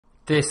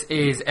This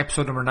is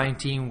episode number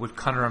 19 with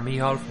Conor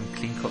Micheal from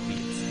Clean Cut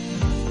Meals.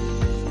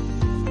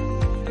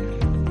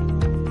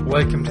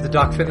 Welcome to the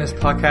Doc Fitness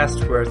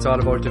podcast, where it's all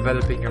about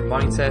developing your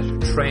mindset,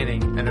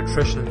 training and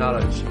nutritional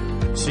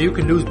knowledge so you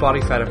can lose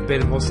body fat and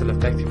build muscle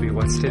effectively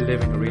while still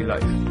living a real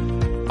life.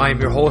 I am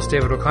your host,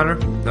 David O'Connor.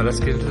 Now let's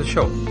get into the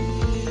show.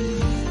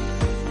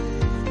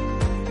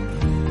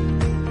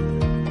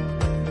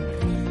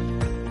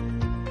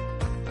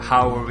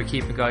 How are we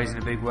keeping, guys?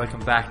 And a big welcome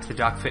back to the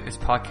Doc Fitness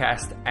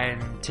podcast.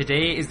 And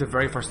today is the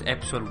very first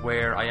episode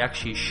where I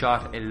actually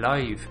shot a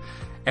live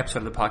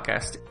episode of the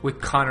podcast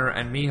with Conor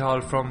and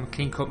Micheal from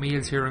Clean Cut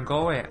Meals here in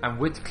Galway. And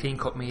with Clean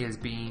Cut Meals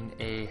being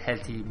a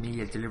healthy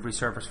meal delivery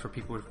service for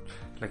people with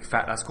like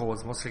fat loss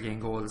goals, muscle gain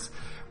goals,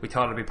 we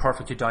thought it'd be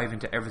perfect to dive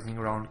into everything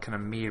around kind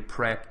of meal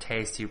prep,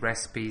 tasty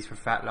recipes for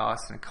fat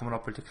loss, and coming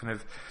up with the kind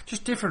of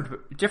just different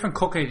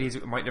cooking ideas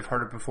that we might have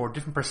heard of before,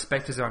 different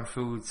perspectives on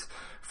foods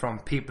from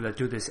people that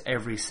do this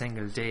every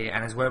single day.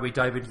 And as well, we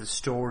dive into the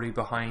story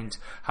behind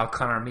how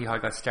Conor and Micheal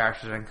got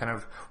started and kind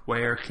of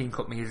where Clean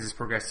Cut Meals has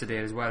progressed today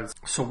as well.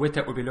 So with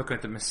that, we'll be looking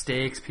at the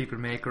mistakes people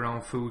make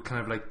around food,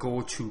 kind of like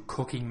go-to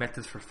cooking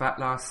methods for fat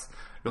loss,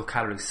 low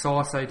calorie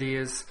sauce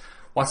ideas,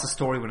 what's the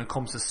story when it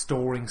comes to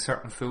storing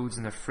certain foods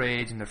in the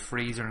fridge, in the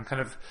freezer, and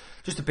kind of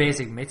just the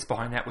basic myths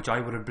behind that, which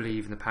I would have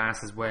believed in the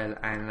past as well,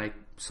 and like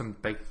some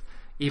like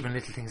even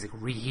little things like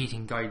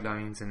reheating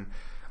guidelines and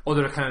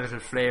other kind of little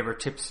flavour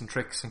tips and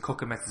tricks and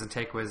cooking methods and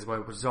takeaways as well,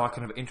 which is all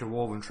kind of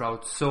interwoven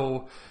throughout.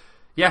 So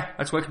yeah,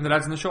 let's welcome the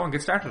lads on the show and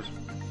get started.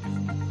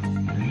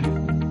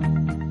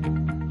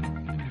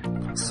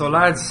 So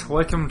lads,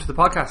 welcome to the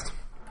podcast.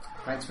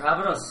 Thanks for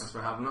having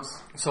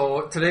us.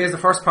 So today is the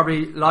first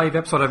probably live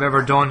episode I've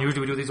ever done. Usually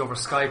we do these over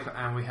Skype,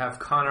 and we have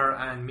Conor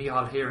and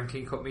Micheal here in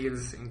Clean Cut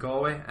Meals in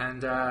Galway,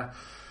 and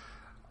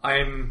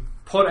I'm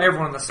put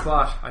everyone on the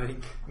spot. I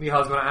think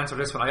Micheal's going to answer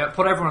this one. I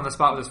put everyone on the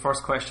spot with this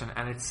first question,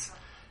 and it's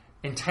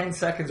in 10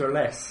 seconds or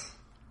less,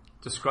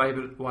 describe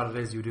what it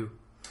is you do.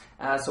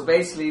 So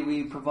basically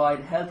we provide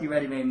healthy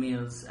ready-made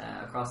meals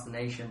across the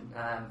nation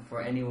for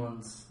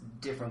anyone's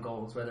different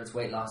goals, whether it's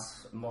weight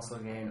loss, muscle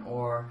gain,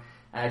 or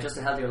just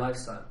a healthier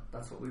lifestyle.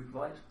 That's what we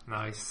provide.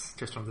 Nice,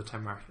 just under the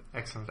 10 mark.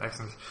 Excellent.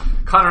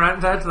 Conor,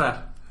 anything to add to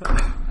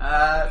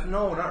that?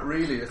 No, not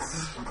really.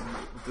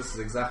 This is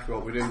exactly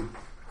what we do.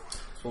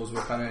 I suppose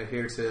we're kind of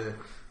here to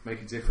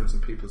make a difference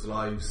in people's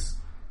lives,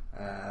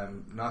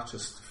 not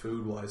just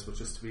food wise, but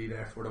just to be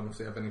there for them if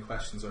they have any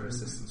questions or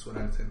assistance with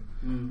anything.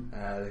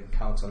 They can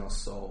count on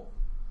us. So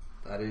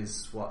that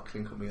is what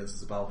Clean Cut Meals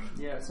is about.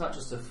 Yeah, it's not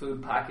just a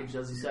food package,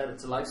 as you said.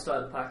 It's a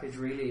lifestyle package,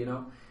 really. You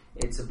know,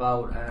 it's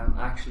about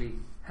actually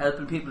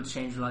helping people to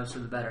change their lives for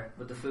the better.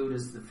 But the food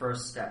is the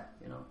first step.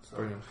 You know, so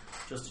brilliant.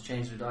 Just to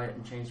change their diet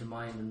and change their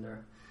mind and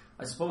their,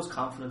 I suppose,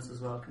 confidence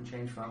as well can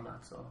change from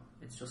that. So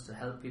it's just to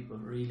help people,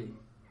 really.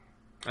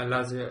 And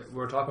lads, we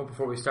were talking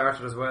before we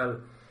started as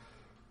well,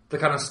 the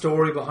kind of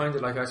story behind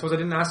it. Like, I suppose I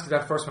didn't ask you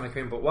that first when I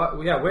came, but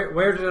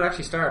where did it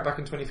actually start? Back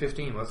in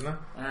 2015, wasn't it?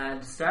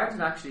 It started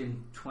actually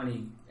in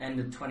end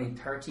of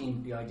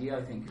 2013, the idea,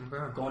 I think.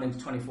 Okay. Going into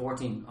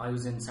 2014. I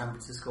was in San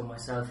Francisco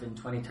myself in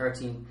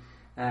 2013.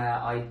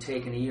 I'd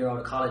taken a year out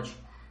of college,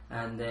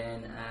 and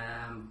then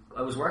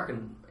I was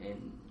working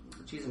in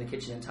a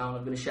kitchen in town.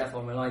 I've been a chef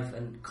all my life,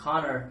 and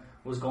Conor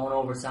was going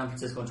over to San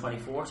Francisco in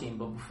 2014,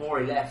 but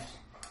before he left,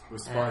 we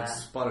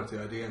spotted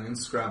the idea on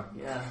Instagram.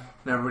 Yeah.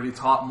 Never really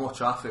thought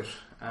much of it.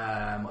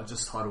 I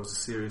just thought it was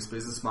a serious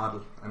business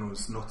model, and there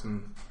was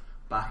nothing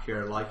back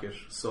here like it.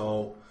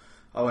 So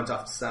I went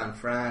off to San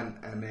Fran,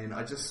 and then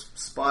I just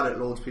spotted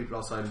loads of people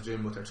outside the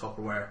gym with their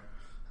Tupperware,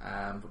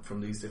 from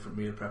these different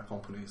meal prep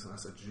companies, and I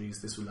said,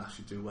 geez, this will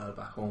actually do well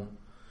back home.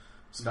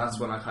 So that's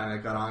when I kind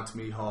of got on to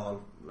Micheal.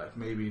 Like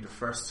maybe the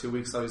first 2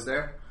 weeks I was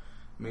there,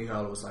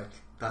 Micheal was like,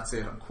 that's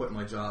it, I'm quitting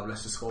my job,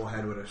 let's just go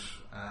ahead with it,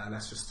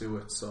 let's just do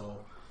it.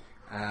 So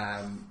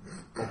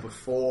but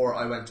before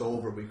I went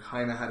over, we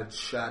kind of had a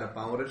chat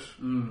about it.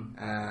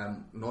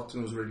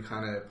 Nothing was really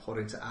kind of put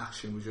into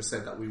action. We just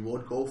said that we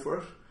would go for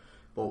it,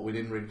 but we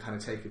didn't really kind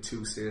of take it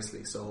too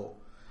seriously. So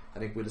I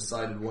think we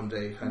decided one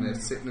day, kind of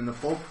sitting in the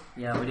pub.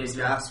 Yeah, we did.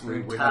 Yes,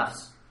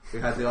 we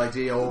had the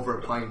idea over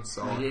a pint.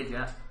 So we did,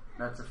 yeah.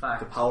 That's a fact.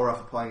 The power of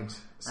a pint.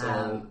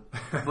 So,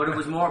 but it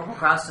was more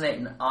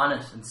procrastinating on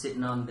it and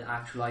sitting on the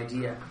actual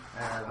idea,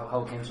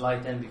 how it came to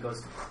life then,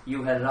 because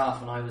you headed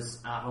off and I was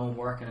at home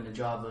working in a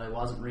job that I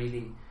wasn't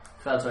really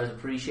felt I was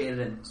appreciated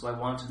in, so I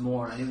wanted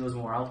more and I knew there was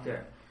more out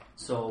there.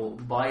 So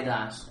by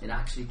that, it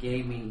actually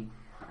gave me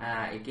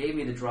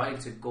the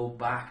drive to go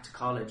back to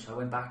college. I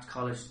went back to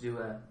college to do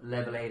a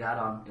level 8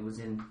 add-on. It was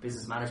in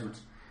business management,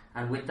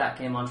 and with that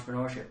came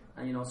entrepreneurship.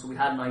 And you know, so we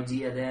had an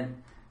idea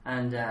then.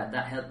 And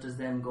that helped us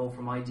then go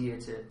from idea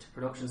to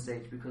production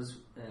stage, because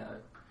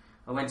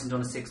I went and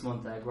done a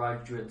 6-month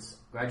graduates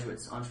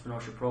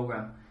entrepreneurship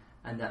program,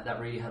 and that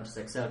really helped us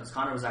excel, because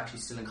Conor was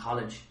actually still in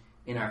college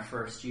in our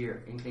first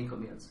year in Clean Cut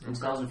Meals. In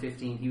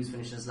 2015 he was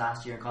finishing his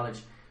last year in college,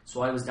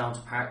 so I was down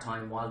to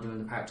part-time while doing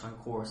the part-time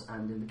course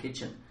and in the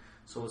kitchen.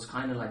 So it's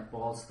kind of like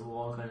balls to the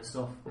wall kind of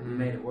stuff, but we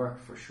made it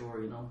work for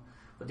sure, you know.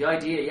 But the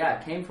idea,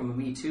 it came from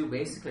me too,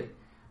 basically.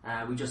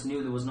 We just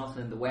knew there was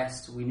nothing in the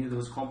West. We knew there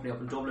was a company up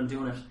in Dublin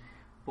doing it.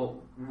 But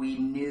we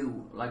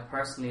knew, like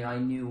personally, I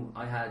knew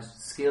I had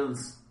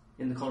skills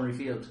in the culinary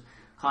field.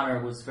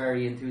 Conor was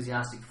very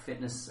enthusiastic for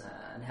fitness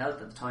and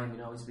health at the time. You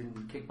know, he's been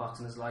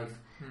kickboxing his life.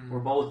 We're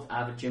both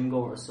avid gym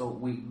goers, so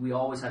we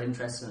always had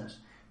interest in it.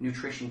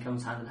 Nutrition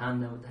comes hand in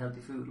hand now with the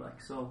healthy food.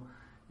 Like, so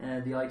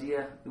the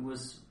idea,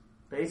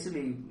 it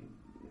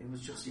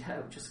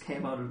just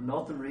came out of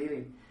nothing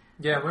really.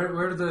 Yeah,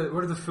 where did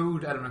the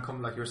food element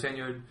come? Like you were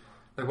saying,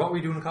 like what were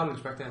you doing in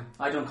college back then?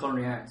 I done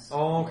culinary arts.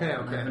 Oh, okay.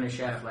 I've been a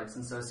chef like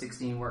since I was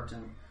 16. Worked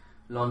in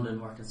London,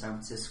 worked in San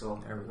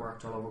Francisco,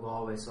 worked all over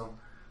Galway. So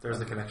there's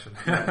the connection.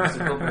 There's a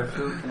couple of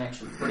food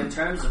connections. But in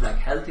terms of like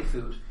healthy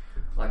food,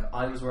 like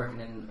I was working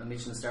in a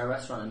Michelin star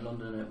restaurant in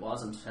London, and it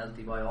wasn't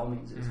healthy by all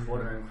means. It was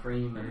butter and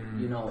cream,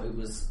 and you know, it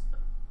was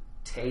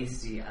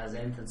tasty as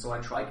anything. So I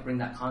tried to bring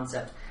that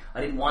concept.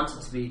 I didn't want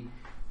it to be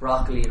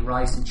broccoli and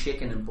rice and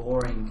chicken and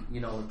boring, you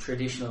know,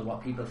 traditional,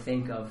 what people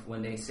think of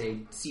when they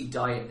see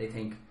diet, they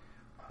think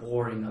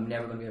boring, I'm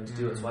never going to be able to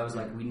do it. So I was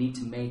like, we need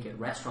to make it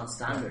restaurant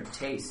standard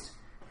taste,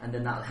 and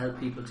then that'll help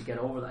people to get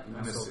over that, you know.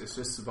 And it's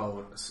just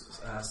about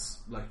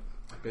like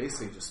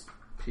basically just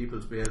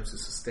people to be able to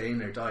sustain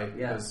their diet,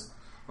 because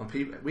when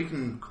people, we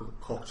can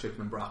cook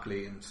chicken and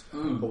broccoli,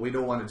 but we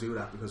don't want to do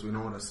that because we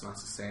know it's not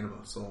sustainable.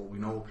 So we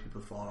know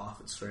people fall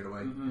off it straight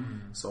away.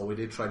 So we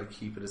did try to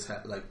keep it as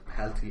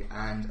healthy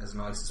and as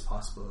nice as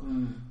possible,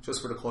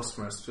 just for the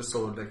customers, just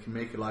so they can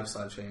make a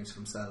lifestyle change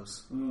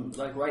themselves.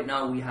 Like right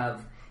now we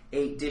have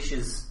 8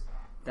 dishes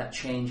that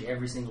change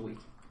every single week.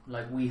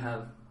 Like we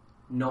have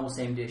no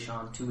same dish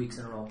on 2 weeks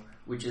in a row,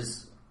 which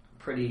is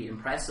pretty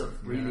impressive,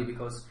 really,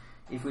 because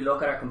if we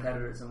look at our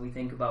competitors and we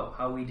think about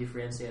how we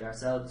differentiate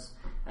ourselves,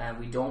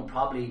 we don't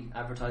probably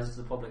advertise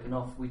to the public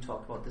enough. We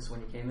talked about this when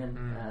you came in,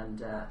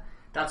 and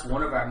that's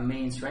one of our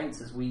main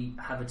strengths, is we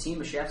have a team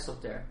of chefs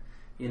up there,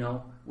 you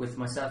know, with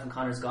myself and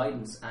Conor's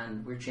guidance,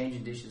 and we're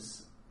changing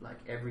dishes like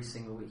every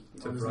single week.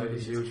 It's a variety,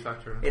 huge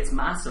factor. It's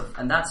massive,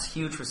 and that's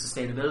huge for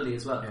sustainability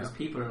as well, because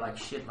people are like,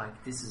 shit,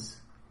 like this is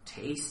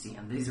tasty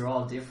and these are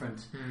all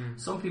different.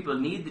 Some people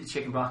need the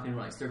chicken, broccoli and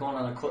rice. They're going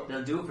on a cut,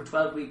 they'll do it for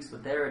 12 weeks,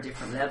 but they're a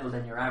different level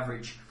than your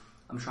average.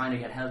 I'm trying to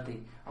get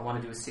healthy, I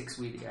want to do a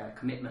 6-week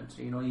commitment.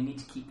 You know, you need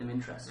to keep them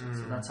interested.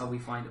 So that's how we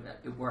find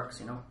it works,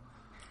 you know.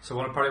 So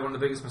probably one of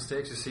the biggest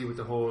mistakes you see with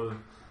the whole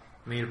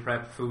meal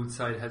prep food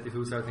side, healthy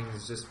food side of things,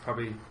 is just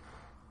probably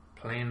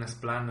plainness,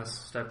 blandness,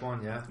 step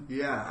one.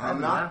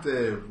 And not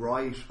the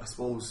right, I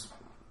suppose.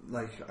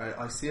 Like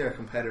I see our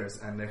competitors,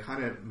 and they're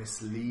kind of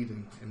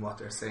misleading in what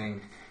they're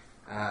saying.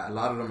 A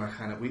lot of them are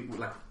kind of,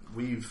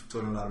 we've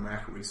done a lot of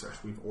market research.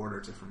 We've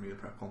ordered different meal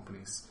prep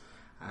companies,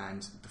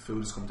 and the food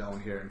has come down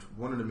here, and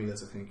one of the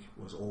meals I think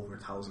was over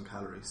 1,000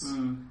 calories,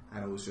 and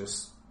it was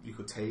just, you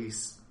could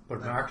taste. But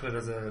marketed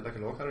as a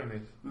low calorie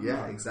meal.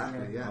 Yeah,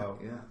 exactly. Wow.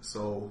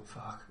 So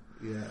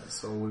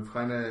so we've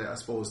kind of, I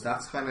suppose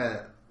that's kind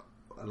of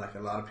like a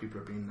lot of people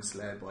are being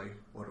misled by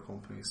other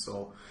companies.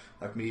 So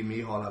like me and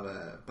Micheal have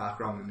a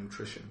background in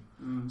nutrition,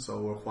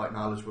 so we're quite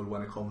knowledgeable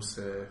when it comes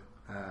to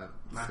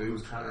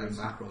food and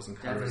macros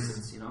and calories,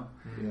 deficits, you know.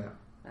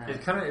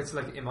 It's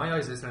like, in my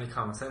eyes, it's only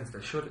common sense.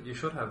 You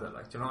should have that,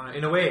 like, do you know,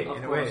 in a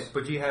way.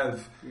 But you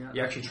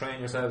actually train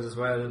yourselves as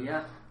well.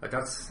 Like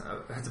that's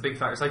a big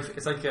factor.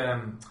 It's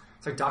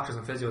like doctors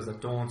and physios that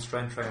don't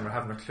strength train or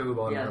haven't a clue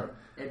about it.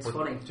 It's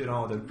funny. You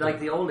know, like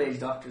the old age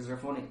doctors are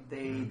funny.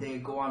 They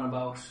go on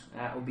about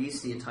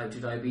obesity and type 2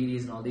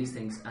 diabetes and all these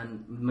things,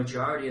 and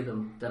majority of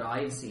them that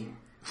I've seen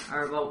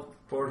are about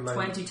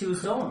 22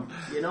 stone,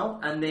 you know,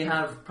 and they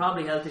have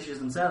probably health issues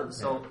themselves.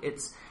 So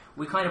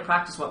we kind of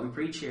practice what we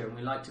preach here, and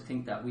we like to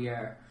think that we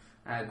are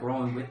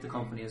growing with the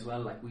company as well.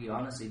 Like, we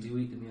honestly do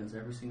eat the meals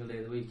every single day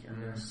of the week, and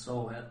they're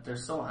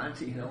so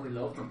handy, you know. We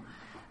love them.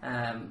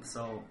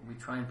 So we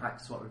try and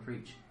practice what we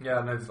preach. Yeah,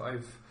 and I've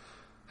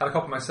had a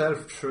couple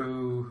myself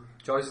through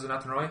Joyce's and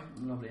Athenroy.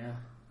 Lovely,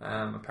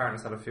 my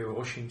partner's had a few.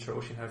 Oshin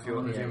had a few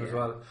on the gym as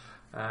well.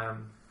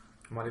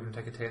 Might even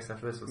take a taste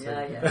after this. We'll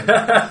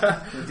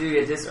we'll do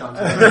you a discount.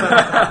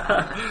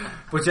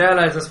 But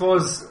lads, I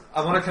suppose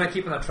I want to kind of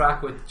keep on that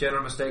track with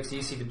general mistakes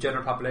you see the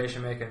general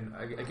population making.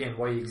 Again,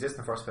 why you exist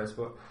in the first place.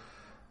 But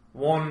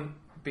one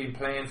being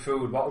plain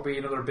food. What would be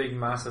another big,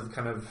 massive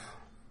kind of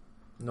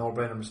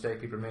no-brainer mistake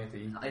people make?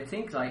 I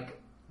think like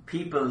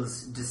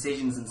people's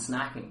decisions in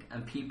snacking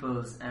and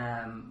people's,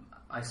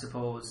 I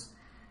suppose,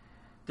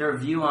 their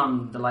view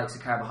on the likes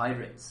of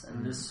carbohydrates,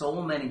 and there's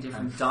so many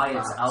different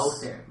diets out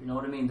there, you know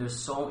what I mean.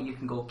 You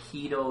can go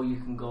keto, you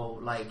can go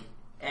like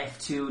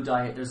F2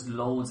 diet, there's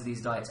loads of these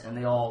diets and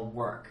they all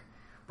work,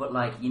 but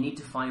like you need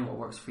to find what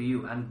works for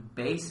you. And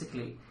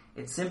basically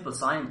it's simple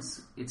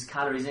science. It's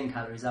calories in,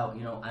 calories out,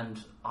 you know. And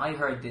I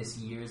heard this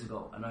years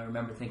ago, and I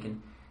remember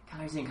thinking,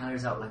 calories in,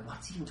 calories out, like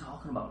what's he even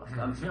talking about?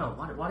 Like, you know,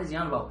 what is he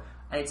on about?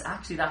 And it's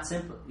actually that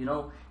simple, you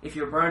know. If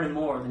you're burning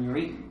more than you're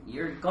eating,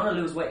 you're gonna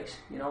lose weight,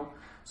 you know.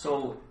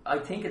 So I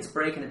think it's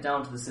breaking it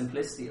down to the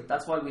simplicity.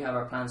 That's why we have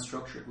our plan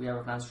structured. We have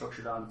our plan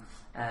structured on,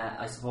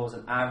 I suppose,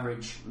 an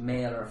average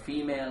male or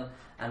female,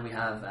 and we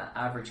have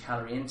average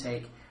calorie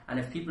intake. And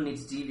if people need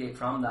to deviate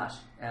from that,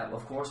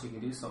 of course we can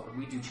do so.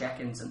 We do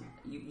check-ins, and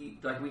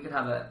like we could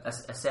have a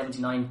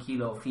 79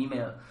 kilo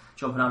female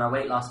jumping on our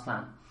weight loss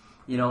plan,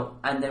 you know,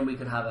 and then we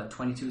could have a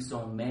 22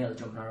 stone male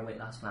jumping on our weight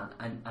loss plan,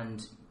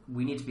 and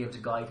we need to be able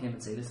to guide him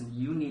and say, listen,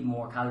 you need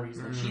more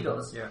calories than she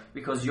does,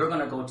 because you're going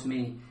to go to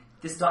me,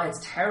 this diet's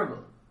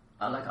terrible,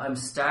 like I'm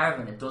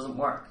starving, it doesn't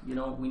work. You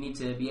know, we need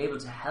to be able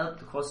to help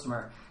the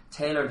customer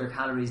tailor their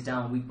calories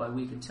down week by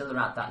week until they're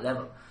at that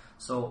level.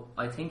 So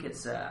I think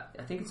it's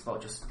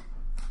about just,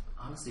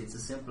 honestly, it's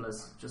as simple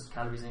as just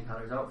calories in,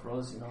 calories out for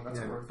us. You know, that's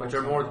what we're. But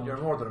you're more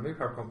than a meal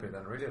prep company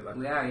then, really. Like,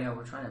 we are, yeah.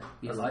 We're trying to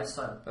be a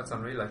lifestyle. That's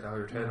unreal, like how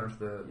you're tailoring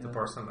to the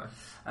person. Like.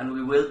 And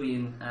we will be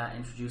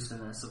introducing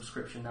a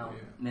subscription now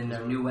in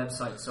their new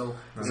website. So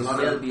it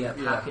will be a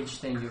package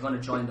thing. You're going to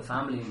join the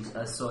family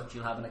as such.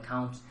 You'll have an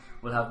account.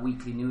 We'll have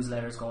weekly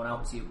newsletters going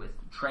out to you with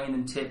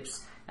training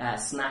tips,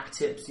 snack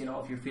tips. You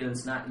know, if you're feeling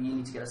you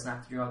need to get a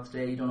snack throughout the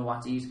day. You don't know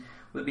what to eat.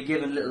 We'll be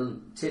giving little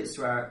tips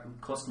to our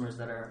customers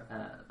that are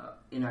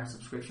in our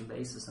subscription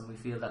basis, and we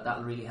feel that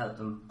will really help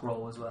them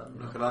grow as well.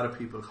 Like, a lot of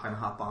people kind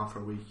of hop on for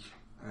a week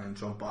and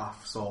jump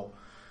off, so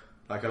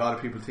like a lot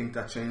of people think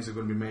that change is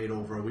going to be made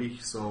over a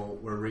week, so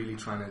we're really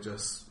trying to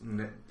just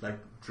like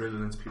drill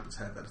it into people's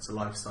head that it's a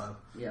lifestyle.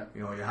 Yeah.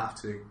 You know, you have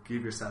to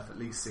give yourself at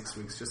least 6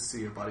 weeks just to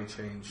see your body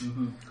change.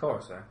 Mm-hmm. Of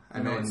course, yeah.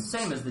 And then, it's the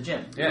same as the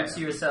gym. You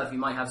see yourself, you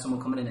might have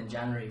someone coming in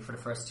January for the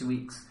first 2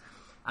 weeks.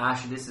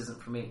 Actually, this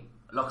isn't for me.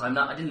 Look,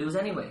 I didn't lose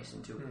any weight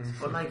in 2 weeks,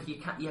 but like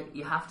you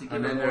have to give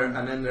and it then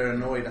and then they're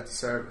annoyed at the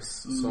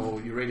service. So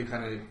you really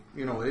kind of,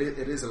 you know, it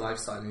is a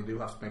lifestyle, and you do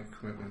have to make a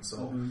commitment.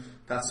 So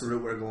that's the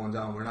route we're going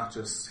down. We're not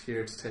just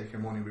here to take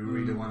your money. We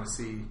really want to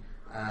see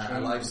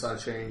a lifestyle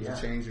change, a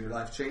change in your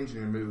life, change in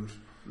your mood.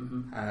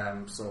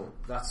 So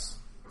that's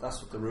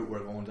what the route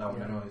we're going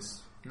down.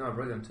 Anyways. No,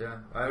 brilliant, yeah.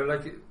 I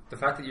like the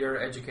fact that you're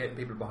educating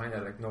people behind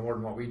that, like, no more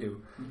than what we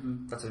do.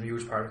 That's a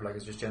huge part of, like,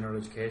 it's just general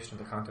education,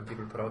 the content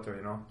people put out there,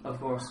 you know. Of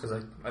course.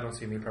 Because I don't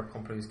see meal prep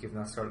companies giving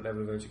that sort of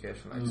level of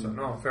education, like, so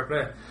no, fair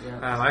play. Yeah.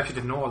 I actually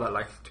didn't know all that,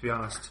 like, to be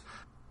honest.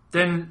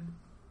 Then,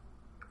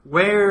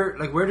 where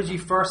did you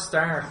first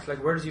start?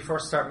 Like, where did you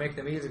first start making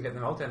the meals and getting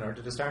them out then? Or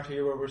did it start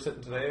here where we're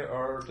sitting today,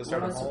 or did it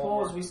start at home? I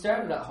suppose we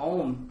started at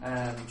home,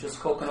 just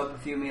cooking up a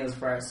few meals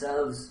for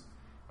ourselves.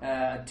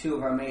 Two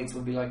of our mates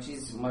would be like,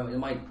 "Jesus, you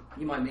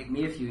might make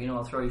me a few. You know,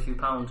 I'll throw you a few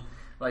pound."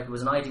 Like, it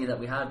was an idea that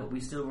we had, but we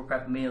still were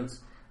prepping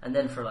meals. And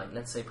then for, like,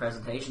 let's say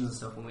presentations and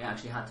stuff, when we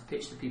actually had to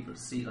pitch to people to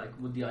see, like,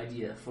 would the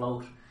idea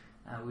float,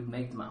 we'd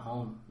make them at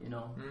home, you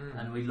know.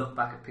 And we look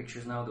back at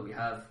pictures now that we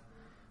have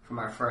from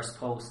our first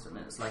post, and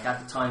it's like,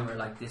 at the time we're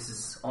like, this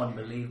is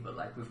unbelievable.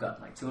 Like, we've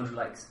got like 200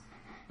 likes.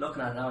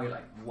 Looking at it now, you're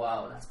like,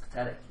 wow, that's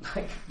pathetic.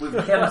 Like, we've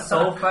come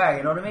so far,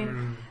 you know what I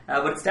mean?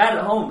 But it started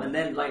at home, and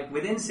then, like,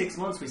 within 6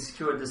 months we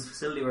secured this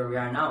facility where we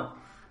are now,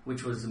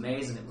 which was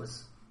amazing. It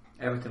was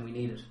everything we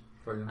needed.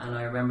 Brilliant. And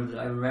I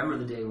remember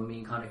the day when me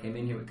and Conor came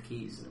in here with the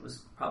keys, and it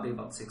was probably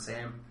about 6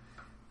 a.m.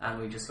 and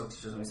we just looked at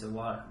each other and we said,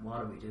 what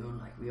are we doing?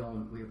 Like,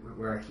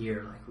 we're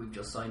here, like, we've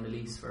just signed a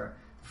lease for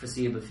the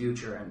foreseeable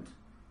future, and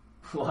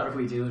what are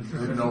we doing?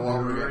 We don't know what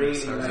we're really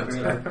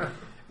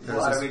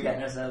what are we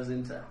getting ourselves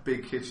into?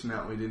 Big kitchen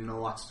that we didn't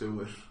know what to do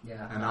with.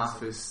 Yeah. An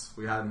office,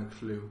 we hadn't a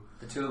clue.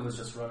 The two of us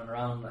just running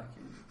around, like.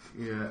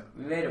 Yeah.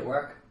 We made it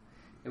work.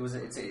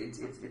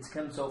 It's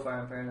come so far,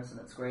 in fairness, and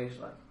it's great.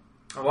 Like.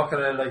 And what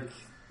kind of, like,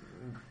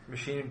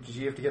 machine did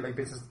you have to get, like,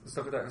 bits and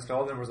stuff like that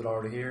installed, and was it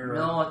already here? Or?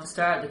 No, at the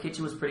start the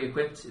kitchen was pretty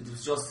equipped. It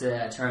was just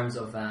terms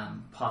of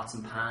pots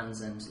and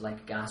pans and,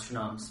 like,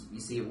 gastronomes. You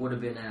see, it would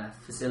have been a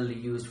facility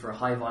used for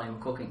high volume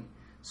cooking.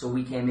 So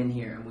we came in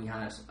here and we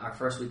had, our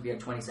first week we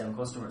had 27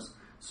 customers.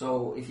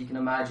 So if you can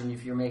imagine,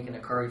 if you're making a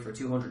curry for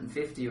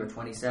 250 or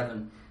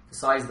 27, the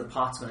size of the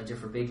pot's going to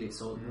differ bigly,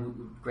 so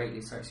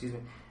greatly, so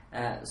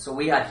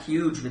we had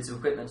huge bits of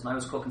equipment, and I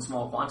was cooking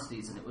small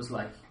quantities, and it was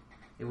like,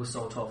 it was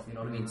so tough, you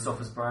know what I mean? Stuff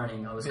was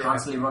burning. I was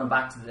constantly running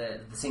back to the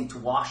sink to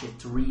wash it,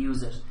 to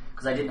reuse it,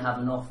 because I didn't have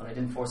enough, and I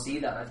didn't foresee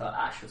that. I thought,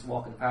 it's a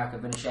walk in the park.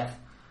 I've been a chef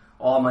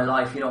all my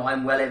life, you know,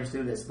 I'm well able to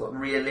do this. But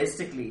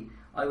realistically,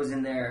 I was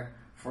in there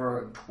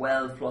for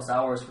 12 plus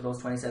hours for those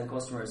 27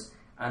 customers,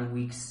 and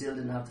we still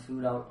didn't have the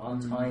food out on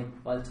time.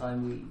 By the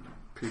time we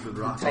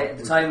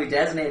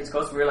designated the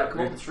customer, we were like,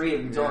 come up with 3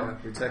 and be done.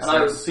 And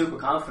I was super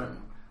confident.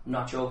 I'm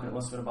not joking, it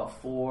must have been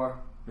about 4.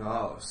 No,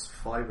 it was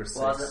 5 or 6.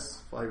 Was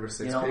it? 5 or 6.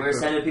 You know, we were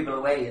sending people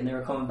away and they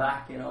were coming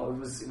back, you know, it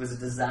was a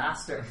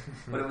disaster.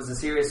 But it was a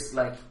serious,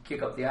 like,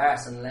 kick up the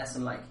arse and a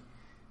lesson, like,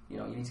 you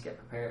know, you need to get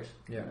prepared.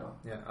 Yeah, you know?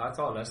 Yeah, that's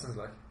all lessons,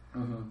 like.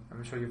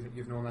 I'm sure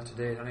you've known that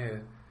today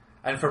anyway.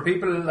 And for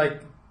people,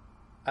 like,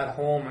 at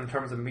home in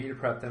terms of meal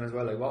prep then as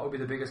well, like, what would be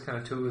the biggest kind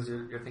of tools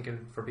you're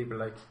thinking for people,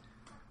 like,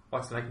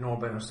 what's like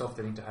no-brainer stuff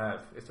they need to have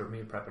if they're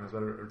meal prepping as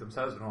well, or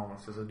themselves at home,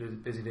 if there's a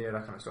busy day or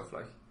that kind of stuff,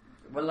 like?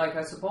 Well, like,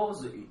 I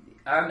suppose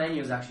our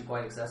menu is actually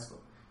quite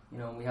accessible. You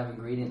know, we have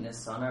ingredient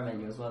lists on our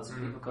menu as well, so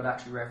people could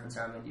actually reference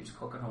our menu to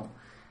cook at home.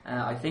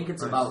 I think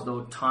it's about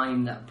the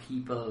time that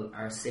people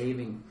are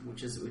saving,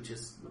 which is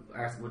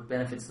what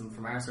benefits them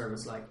from our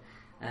service. Like,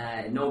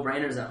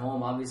 no-brainers at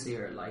home obviously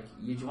are like,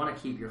 you want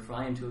to keep your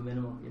frying to a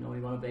minimum. You know,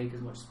 you want to bake as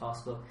much as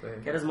possible.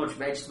 Get as much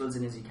vegetables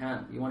in as you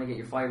can. You want to get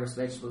your fibrous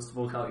vegetables to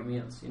bulk out your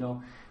meals. You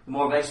know, the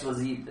more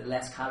vegetables you eat, the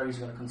less calories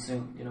you're going to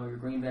consume. You know, your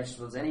green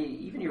vegetables,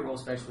 even your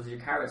roast vegetables, your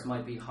carrots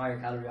might be higher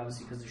calorie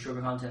obviously because of the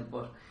sugar content,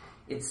 but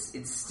it's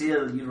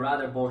still, you'd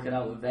rather bulk it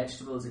out with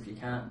vegetables if you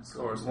can.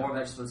 So more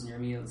vegetables in your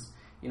meals.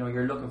 You know,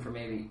 you're looking for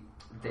maybe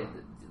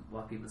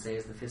what people say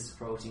is the fist of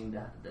protein,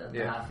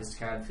 the half fist of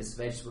carb, the fist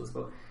of vegetables.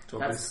 But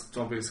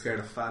don't be scared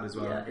of fat as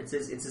well. Yeah, it's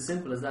as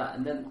simple as that.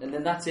 And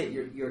then that's it.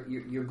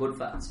 Your good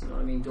fats. You know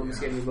what I mean? Don't be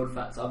scared of your good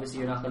fats. Obviously,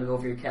 you're not going to go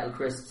for your kettle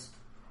crisps,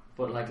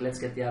 but like, let's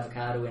get the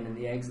avocado in and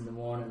the eggs in the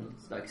morning.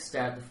 Like,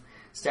 start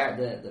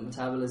the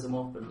metabolism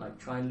up and like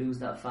try and lose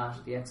that fat,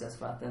 the excess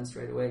fat, then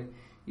straight away.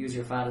 Use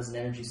your fat as an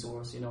energy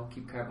source, you know,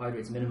 keep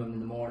carbohydrates minimum in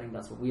the morning.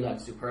 That's what we like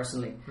to do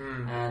personally.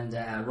 And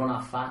run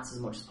off fats as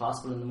much as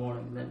possible in the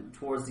morning. And then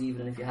towards the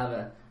evening, if you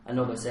have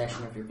another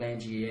session, if you're playing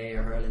GAA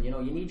or hurling, you know,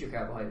 you need your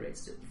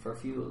carbohydrates for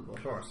fuel. But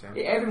of course,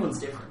 yeah.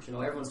 Everyone's different, you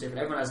know, everyone's different.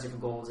 Everyone has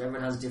different goals.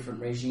 Everyone has a different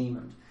regime.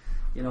 And,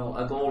 you know,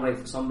 a goal rate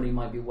for somebody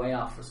might be way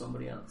off for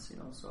somebody else, you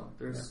know. So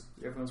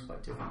everyone's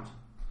quite different.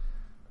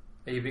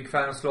 Are you a big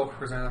fan of slow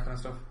cookers and that kind of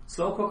stuff?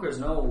 Slow cookers,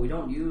 no, we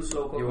don't use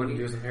slow cookers. You wouldn't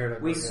use them here?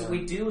 Like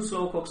we do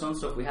slow cook some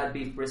stuff. We had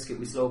beef brisket,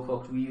 we slow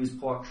cooked. We use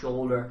pork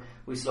shoulder,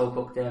 we slow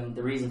cooked them.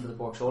 The reason for the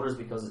pork shoulder is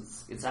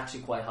because it's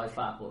actually quite high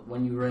fat, but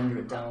when you render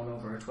it down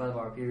over a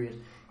 12-hour period,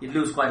 you'd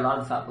lose quite a lot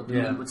of fat, but the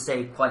meat would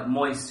stay quite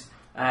moist.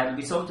 It'll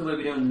be something we'll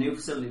be doing in the new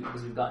facility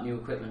because we've got new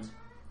equipment,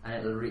 and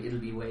it'll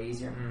be way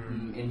easier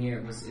in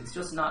here. It's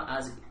just not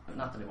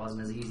that it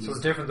wasn't as easy. So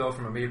it's different though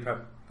from a meal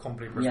prep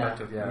company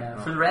perspective, yeah.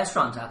 For the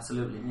restaurant,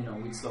 absolutely. You know,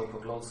 we'd slow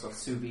cook loads of stuff,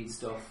 sous vide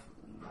stuff.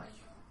 Like,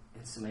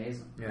 it's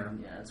amazing. Yeah,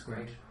 it's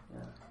great.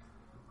 Yeah,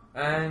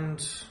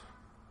 and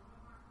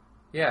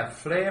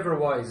flavour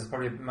wise, is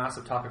probably a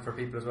massive topic for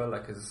people as well.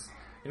 Like, because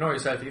you know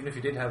yourself, even if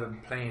you did have a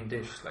plain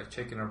dish like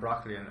chicken or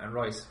broccoli and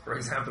rice, for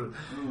example,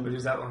 we'll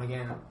use that one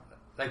again.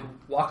 Like,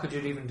 what could you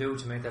even do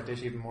to make that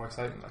dish even more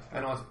exciting? Like, I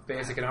know it's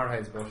basic in our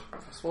heads, but I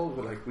suppose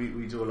like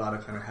we do a lot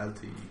of kind of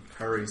healthy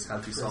curries,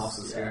 healthy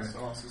sauces here.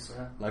 Sauces,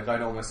 yeah. Like, I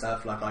know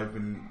myself, like I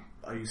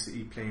used to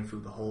eat plain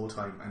food the whole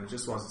time, and it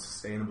just wasn't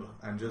sustainable.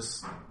 And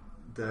just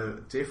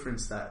the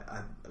difference that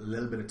a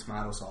little bit of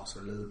tomato sauce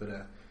or a little bit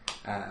of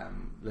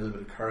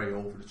curry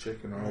over the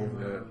chicken or over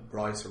the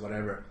rice or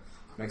whatever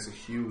makes a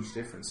huge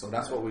difference. So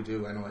that's what we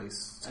do,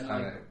 anyways, to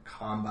kind of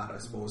combat, I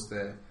suppose,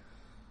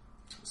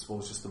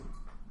 just the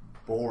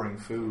boring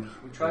food.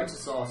 We try to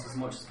sauce as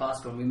much as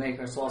possible, and we make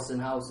our sauce in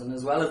house, and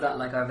as well as that,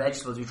 like our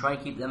vegetables, we try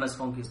and keep them as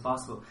funky as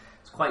possible.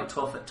 It's quite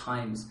tough at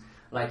times.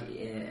 Like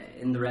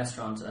in the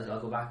restaurant, I'll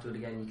go back to it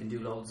again, you can do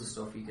loads of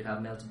stuff. You could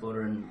have melted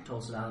butter and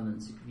toasted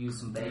almonds, you could use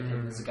some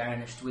bacon as a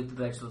garnish with the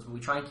vegetables, but we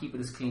try and keep it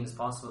as clean as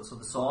possible. So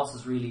the sauce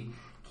is really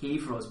key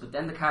for us. But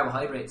then the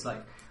carbohydrates,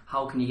 like,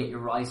 how can you get your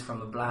rice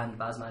from a bland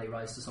basmati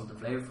rice to something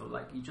flavourful?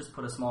 Like, you just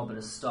put a small bit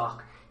of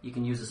stock. You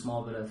can use a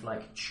small bit of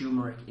like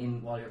turmeric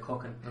in while you're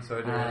cooking. That's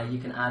what I do. You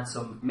can add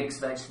some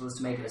mixed vegetables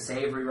to make it a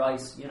savoury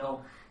rice. You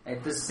know,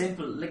 there's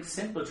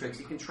simple tricks.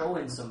 You can throw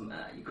in some.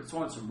 You could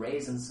throw in some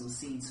raisins, some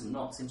seeds, some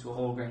nuts into a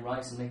whole grain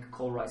rice and make a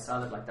cold rice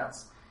salad. Like,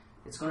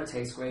 it's going to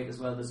taste great as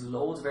well. There's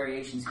loads of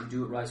variations you can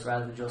do with rice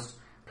rather than just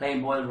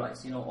plain boiled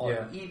rice. You know,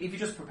 or if you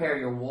just prepare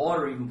your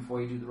water even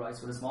before you do the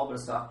rice with a small bit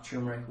of stock,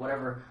 turmeric,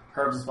 whatever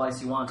herbs and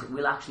spice you want, it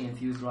will actually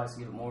infuse the rice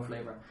and give it more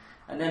flavour.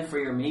 And then for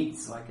your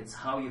meats, like, it's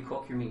how you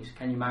cook your meat.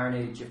 Can you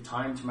marinate it? Do you have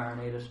time to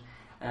marinate it?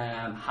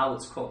 How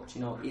it's cooked.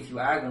 You know, if you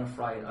are going to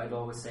fry it, I'd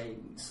always say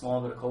a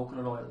small bit of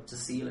coconut oil to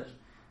seal it,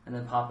 and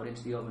then pop it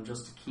into the oven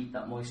just to keep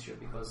that moisture.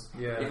 Because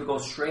if it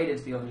goes straight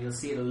into the oven, you'll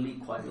see it'll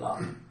leak quite a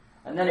lot.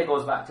 And then it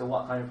goes back to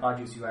what kind of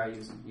produce you are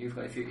using.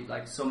 If you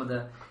like some of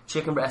the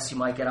chicken breasts you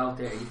might get out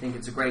there, you think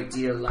it's a great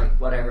deal,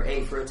 like whatever,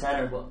 8 for a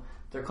tenner, but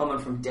they're coming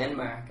from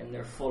Denmark and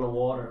they're full of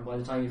water. And by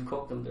the time you've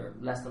cooked them, they're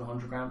less than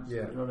 100 grams.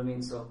 Yeah. You know what I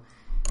mean? So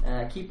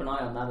keep an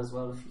eye on that as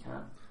well if you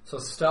can. So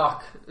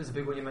stock is a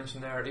big one you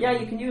mentioned there. Yeah,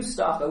 you can use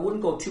stock. I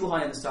wouldn't go too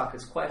high in the stock.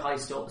 It's quite high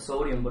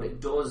sodium, but it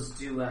does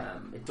do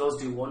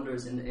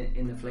wonders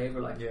in the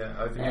flavour. Like, yeah,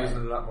 I've been using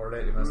it a lot more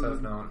lately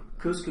myself now.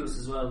 Couscous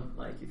as well.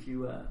 Like, if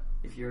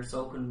you're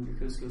soaking your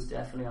couscous,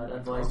 definitely I'd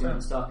advise doing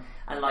the stock.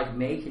 And like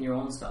making your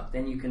own stock,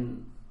 then you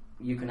can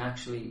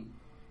actually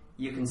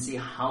see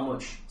how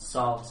much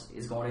salt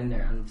is going in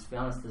there. And to be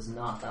honest, there's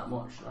not that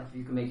much. Like, if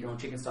you can make your own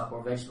chicken stock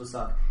or vegetable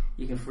stock,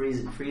 you can freeze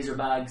it in freezer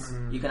bags.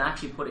 You can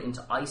actually put it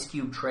into ice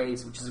cube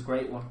trays, which is a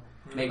great one.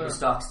 Make your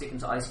stock stick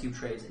into ice cube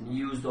trays and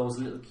use those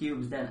little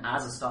cubes then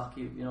as a stock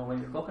cube, you know, when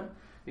you're cooking,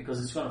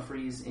 because it's going to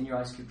freeze in your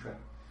ice cube tray.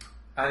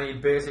 Any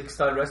basic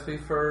style recipe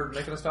for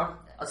making a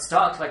stock? A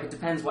stock, like, it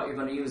depends what you're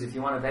going to use. If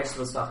you want a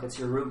vegetable stock, it's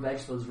your root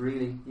vegetables,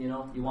 really. You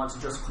know, you want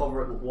to just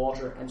cover it with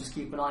water and just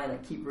keep an eye on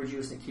it, keep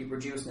reducing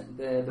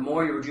it. The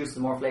more you reduce, the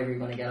more flavour you're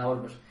going to get out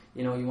of it.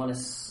 You know, you want to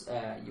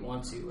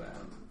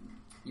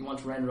you want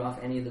to render off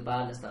any of the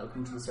badness that will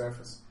come to the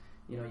surface.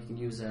 You know, you can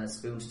use a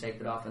spoon to take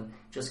that off and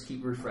just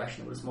keep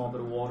refreshing it with a small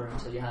bit of water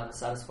until you have it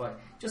satisfied.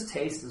 Just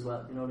taste as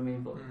well, you know what I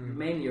mean? But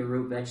mainly your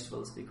root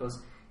vegetables,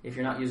 because if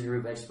you're not using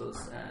root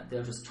vegetables,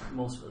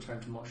 most of it will turn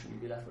to mush and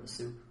you'll be left with a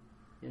soup.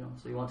 You know,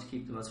 so you want to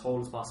keep them as whole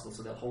as possible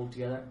so they'll hold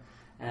together.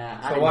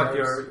 So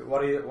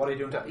what are you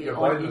doing? You're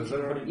boiling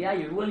them? Yeah,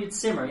 you'd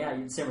simmer. Yeah,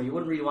 you'd simmer. You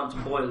wouldn't really want to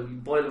boil.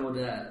 Boiling would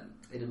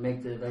it'd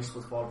make the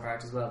vegetables fall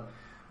apart as well.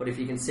 But if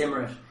you can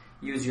simmer it,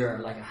 use your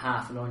like a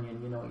half an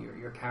onion. You know,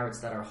 your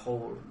carrots that are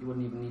whole. You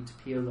wouldn't even need to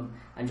peel them,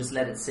 and just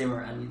let it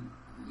simmer. And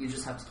you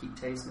just have to keep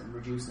tasting it and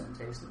reducing it and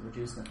tasting it and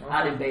reducing it. Okay.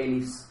 Add in bay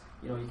leaves.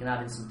 You know, you can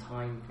add in some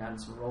thyme. You can add in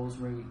some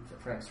rosemary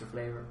for extra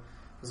flavour.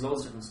 There's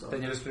loads of different stuff.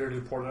 Then you just literally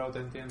pour it out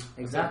then at the end?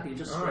 Exactly, you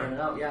just strain it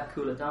out,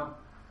 cool it down.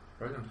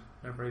 Brilliant,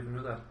 never even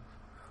knew that.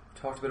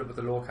 We talked a bit about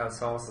the local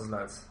sauces,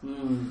 lads.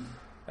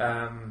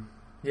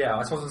 Yeah,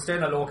 I suppose we'll stay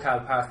in a local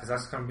path because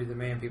that's going to be the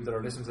main people that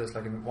are listening to this,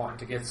 like wanting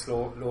to get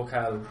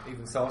local,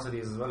 even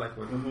sausages as well. Like,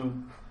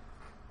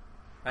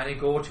 any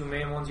go-to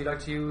main ones you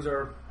like to use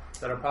or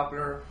that are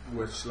popular?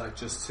 Which, like,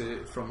 just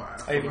to from our.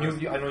 I know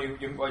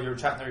you while you were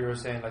chatting there, you were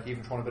saying like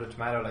even throwing a bit of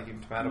tomato, like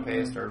even tomato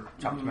paste or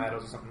chopped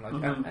tomatoes or something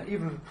like that, and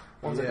even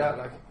ones like that,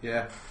 like.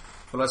 Yeah,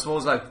 well, I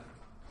suppose like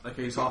are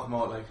you talking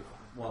about like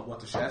what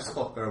the chefs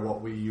cook or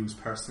what we use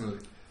personally?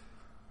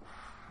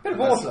 Bit of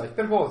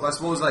both. I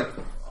suppose like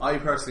I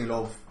personally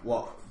love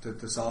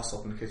the sauce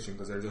up in the kitchen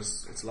because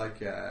it's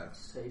like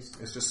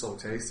it's just so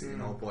tasty, you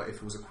know. But if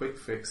it was a quick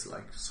fix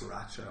like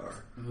sriracha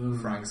or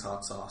Frank's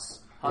hot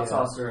sauce. Hot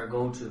sauce are a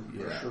go-to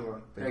for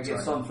sure. They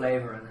give some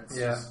flavour and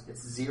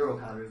it's 0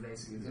 calories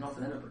basically. There's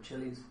nothing in it but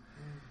chilies.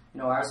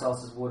 You know, our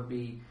sauces would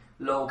be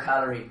low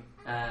calorie.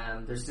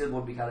 There still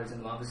would be calories in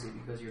them obviously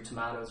because your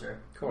tomatoes are,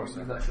 of course,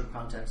 you've got sugar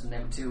content in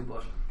them too,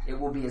 but it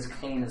will be as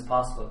clean as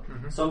possible.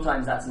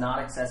 Sometimes that's not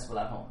accessible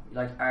at home.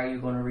 Like, are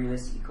you going to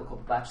realistically cook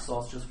up a batch of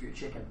sauce just for your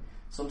chicken?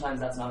 Sometimes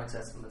that's not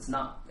accessible. It's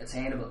not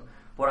attainable.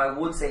 But I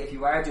would say if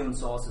you are doing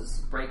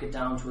sauces, break it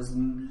down to as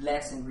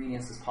less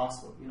ingredients as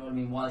possible. You know what I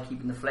mean? While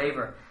keeping the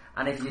flavour.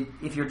 And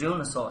if you're doing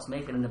a sauce,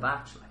 make it in a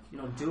batch. Like, you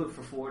know, do it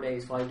for 4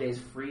 days, 5 days,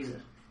 freeze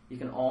it. You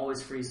can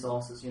always freeze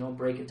sauces. You know,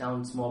 break it down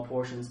in small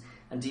portions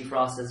and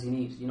defrost as you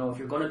need. You know, if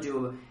you're going to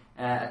do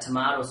a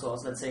tomato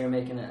sauce, let's say you're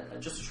making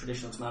just a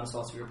traditional tomato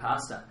sauce for your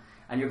pasta,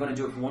 and you're going to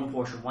do it for 1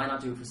 portion, why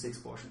not do it for 6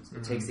 portions?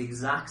 It takes the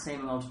exact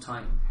same amount of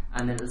time,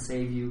 and it'll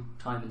save you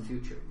time in the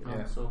future. You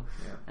know, so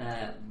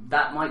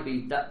that might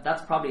be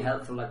that's probably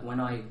helpful. Like when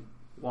I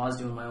was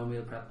doing my own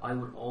meal prep, I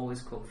would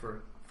always cook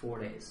for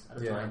 4 days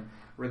at a time,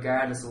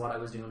 regardless of what I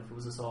was doing. If it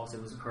was a sauce, if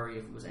it was a curry,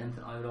 if it was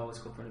anything, I would always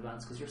cook for in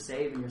advance because you're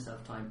saving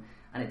yourself time,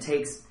 and it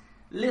takes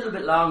a little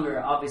bit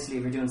longer, obviously,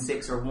 if you're doing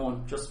 6 or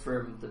 1, just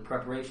for the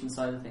preparation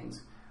side of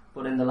things.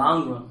 But in the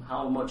long run,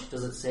 how much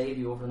does it save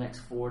you over the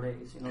next 4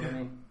 days? You know what I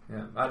mean?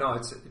 Yeah, I know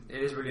it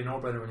is really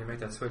no-brainer when you make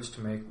that switch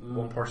to make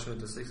 1 portion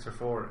into 6 or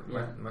 4,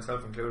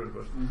 myself included.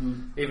 But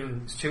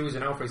even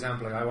choosing out, for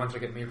example, like I wanted to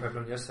get meal prep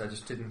done yesterday, I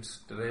just didn't.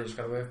 The day just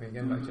got away from me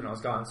again. Like, you know, I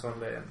was gone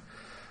Sunday, and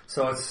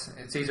so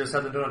it's easier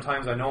said than done at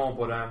times, I know.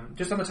 But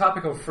just on the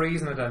topic of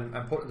freezing it and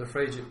putting it in the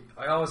fridge,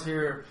 I always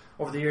hear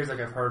over the years,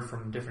 like I've heard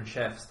from different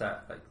chefs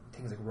that like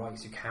things like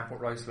rice, you can't put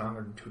rice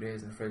longer than 2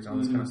 days in the fridge, all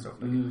this kind of stuff.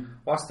 Like,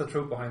 what's the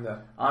truth behind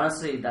that?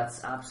 Honestly,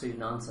 that's absolute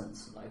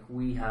nonsense. Like,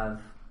 we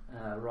have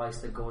rice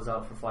that goes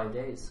out for 5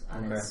 days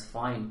and it's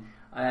fine.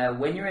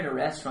 When you're in a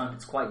restaurant,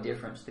 it's quite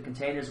different. The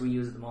containers we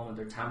use at the moment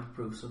are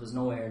tamper-proof, so there's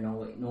no air in,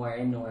 no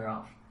air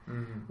out.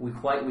 We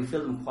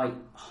fill them quite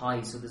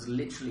high, so there's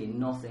literally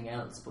nothing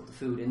else but the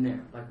food in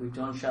there. Like, we've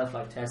done shelf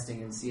life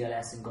testing in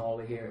CLS in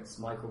Galway here. It's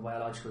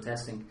microbiological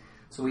testing,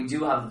 so we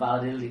do have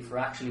validity for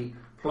actually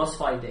plus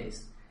 5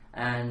 days.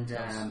 And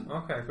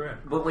okay, great.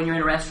 But when you're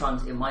in a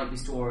restaurant, it might be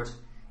stored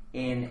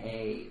in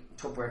a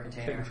Tupperware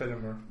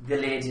container. The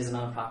lid isn't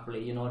on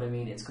properly, you know what I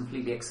mean? It's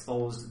completely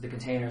exposed. The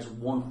container is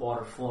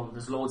 1/4 full.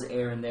 There's loads of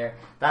air in there.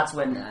 That's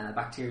when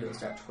bacteria will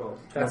start to grow.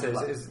 That's it.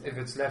 If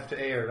it's left to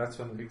air, that's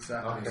when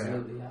exactly. Okay.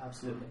 Absolutely, yeah,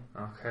 absolutely.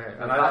 Okay,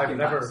 and I've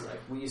never. Like,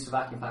 we used to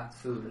vacuum pack the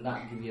food, and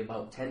that would give you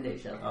about 10 days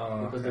shelf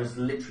because there's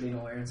literally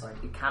no air inside.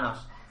 It cannot.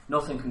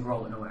 Nothing can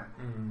grow in nowhere.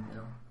 You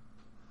know.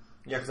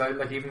 Yeah,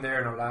 because even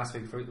there, last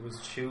week it was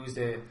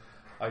Tuesday.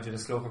 I did a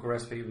slow cooker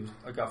recipe.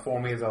 I got 4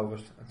 meals out of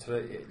it. And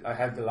today, I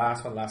had the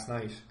last one last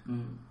night.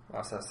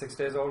 What's that? 6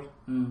 days old.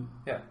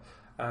 Yeah,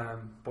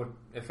 but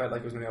it felt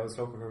like it was going to be out of the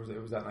slow cooker. It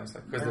was that nice,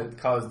 like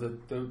because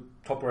the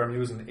Tupperware I'm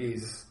using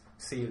is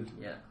sealed.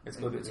 Yeah, it's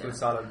good. It's good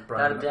solid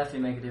brand. That'll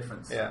definitely make a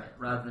difference. Yeah,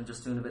 rather than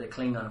just doing a bit of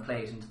cling on a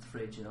plate into the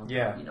fridge. You know.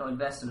 Yeah.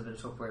 Invest in a bit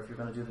of Tupperware if you're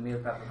going to do the meal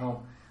prep at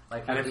home.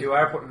 Like, and if you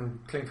are putting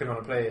cling film on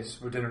a plate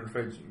with dinner in the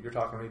fridge, you're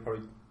talking really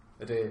probably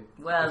a day.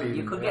 Well,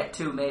 you could get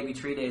 2, maybe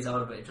 3 days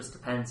out of it. It just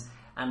depends.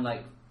 And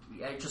like,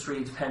 it just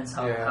really depends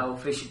how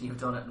efficient you've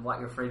done it and what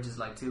your fridge is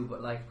like too.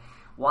 But like,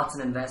 what's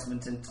an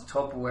investment into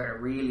Tupperware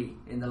really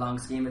in the long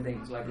scheme of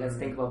things? Like, let's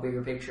think about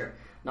bigger picture,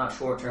 not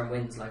short-term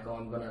wins. Like,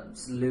 I'm going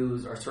to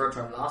lose, or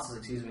short-term losses,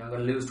 excuse me. I'm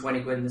going to lose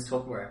 20 quid in this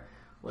Tupperware.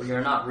 Well,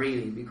 you're not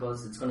really,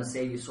 because it's going to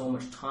save you so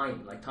much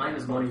time. Like, time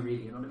is money,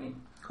 really. You know what I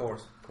mean? Of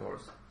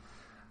course.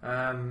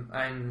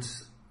 And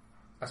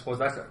I suppose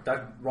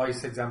that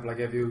rice example I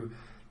gave you,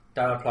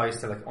 that applies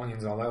to like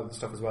onions and all that other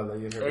stuff as well. That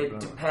you hear it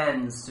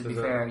depends, to be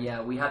fair.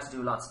 Yeah, we had to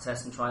do lots of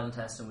testing, trial and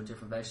testing with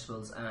different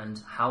vegetables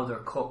and how they're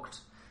cooked.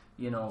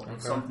 You know,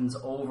 if something's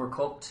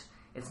overcooked,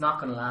 it's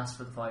not going to last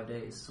for the 5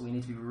 days. So we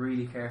need to be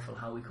really careful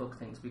how we cook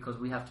things, because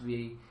we have to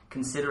be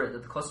considerate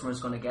that the customer is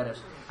going to get it,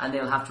 and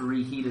they'll have to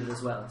reheat it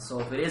as well.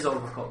 So if it is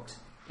overcooked,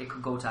 it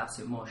could go to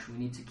absolute mush. We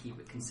need to keep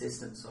it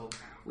consistent. So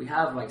we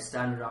have like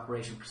standard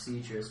operation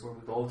procedures where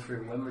we go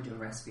through when we're doing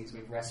recipes. We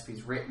have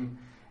recipes written.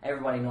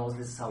 Everybody knows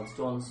this is how it's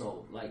done.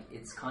 So like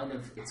it's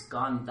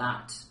gone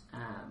that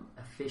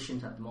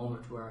efficient at the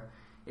moment where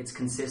it's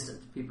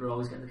consistent. People are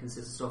always getting the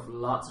consistent stuff.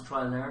 Lots of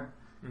trial and error.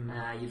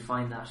 You'd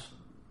find that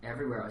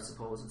everywhere, I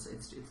suppose.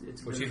 It's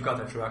but you've got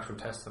that through actual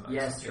testing.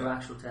 Yes, through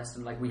actual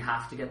testing. Like we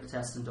have to get the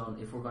testing done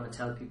if we're going to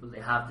tell people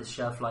they have this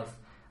shelf life.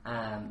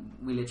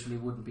 We literally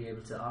wouldn't be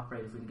able to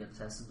operate if we didn't get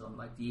the testing done.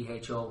 Like the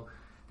EHO,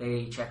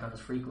 they check on us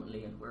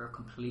frequently, and we're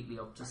completely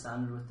up to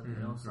standard with them.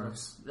 You know, so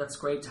that's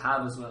great to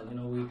have as well. You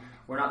know,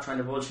 we're not trying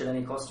to bullshit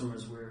any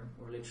customers. We're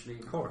literally,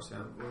 of course,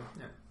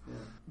 yeah.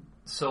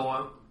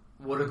 So,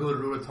 what a good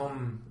rule of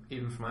thumb,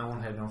 even for my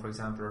own head, you know, for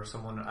example, or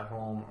someone at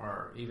home,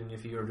 or even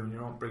if you're doing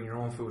bringing your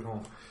own food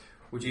home,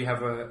 would you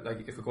have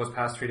if it goes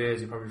past 3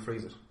 days, you probably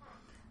freeze it?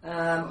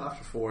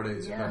 After 4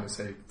 days, you kind of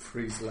say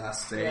freeze the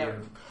last day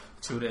or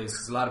 2 days,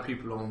 because a lot of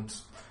people don't.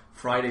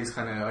 Fridays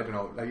kind of, I don't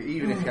know, like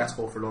even if you have to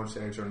go for lunch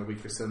there during the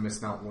week, you're still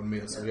missing out on one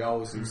meal. So we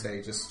always do say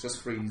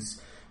just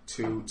freeze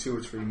two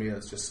or three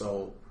meals, just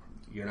so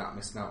you're not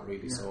missing out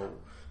really. So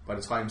by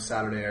the time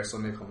Saturday or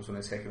Sunday comes, when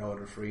I take it out of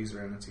the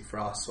freezer and it's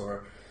defrosts,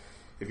 or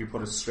if you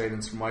put it straight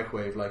into the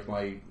microwave like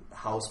my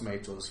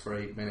housemate does for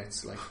 8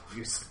 minutes, like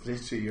it's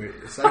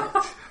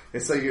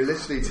like you're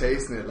literally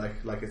tasting it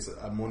like it's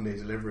a Monday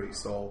delivery.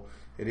 So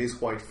it is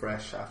quite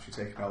fresh after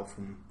you take it out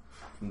from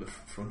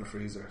the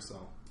freezer.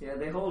 So yeah,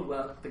 they hold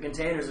well. The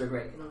containers are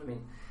great. You know what I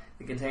mean?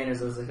 The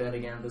containers, as I said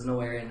again, there's no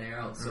air in there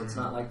out, so it's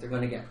not like they're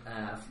going to get.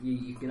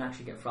 You can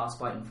actually get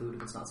frostbite in food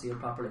if it's not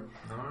sealed properly,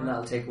 and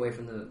that'll take away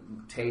from the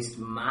taste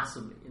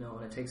massively. You know,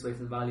 and it takes away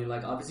from the value.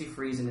 Like obviously,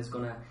 freezing is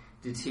going to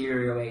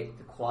deteriorate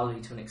the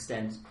quality to an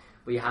extent,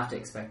 but you have to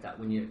expect that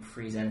when you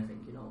freeze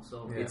anything. You know,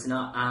 so it's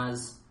not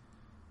as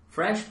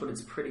fresh, but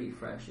it's pretty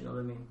fresh. You know what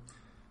I mean?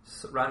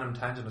 Random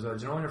tangent as well.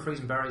 Do you know when you're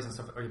freezing berries and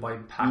stuff, or you buy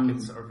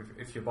packets, or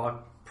if you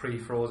bought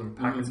pre-frozen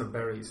packets of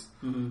berries,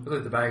 look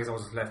at the bag is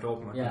always left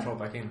open and you can throw it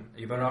back in. Are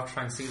you better off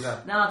trying to seal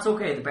that? No, it's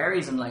okay. The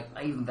berries and like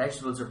even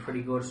vegetables are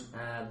pretty good.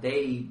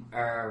 They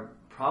are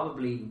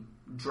probably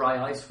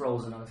dry ice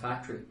frozen on a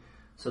factory,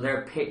 so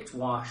they're picked,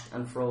 washed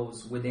and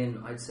froze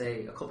within, I'd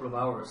say, a couple of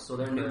hours. So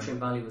their nutrient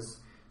value is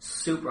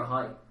super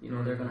high. You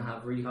know, they're going to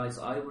have really high.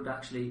 So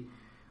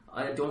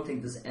I don't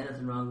think there's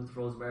anything wrong with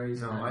frozen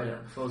berries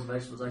and frozen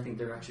vegetables. I think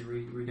they're actually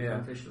really, really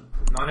beneficial.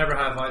 No, I never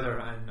have either,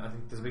 and I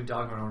think there's a big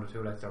dogma around it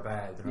too, like they're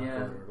bad, they're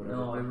not good or whatever.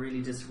 No, I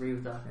really disagree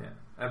with that.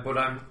 But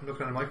I'm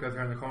looking at the microwave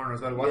here in the corner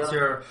as well. What's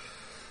your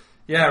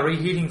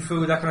reheating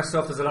food, that kind of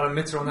stuff? There's a lot of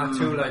myths around that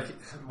too, like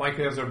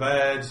microwaves are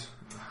bad.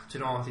 Do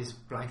you know, these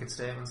blanket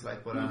statements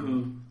like, but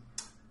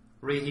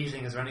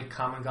reheating, is there any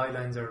common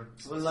guidelines or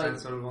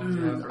sensible ones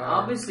you have for that?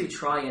 Obviously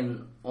try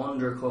and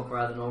undercook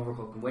rather than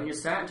overcook. When you're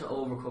starting to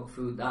overcook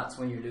food, that's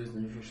when you're losing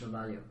the nutritional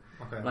value.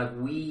 Okay. Like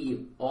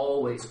we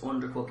always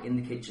undercook in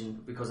the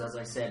kitchen because, as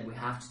I said, we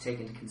have to take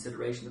into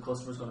consideration the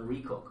customer's going to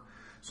recook.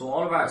 So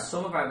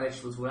some of our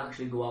vegetables will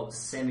actually go out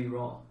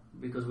semi-raw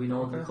because we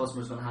know that the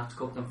customer's going to have to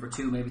cook them for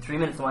 2, maybe 3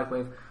 minutes in the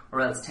microwave,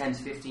 or else 10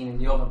 to 15 in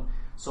the oven.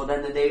 So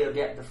then they'll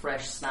get the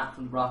fresh snap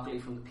from the broccoli,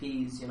 from the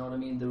peas, you know what I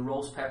mean? The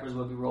roast peppers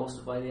will be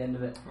roasted by the end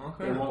of it.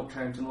 They won't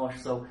turn to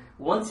mush. So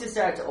once you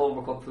start to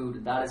overcook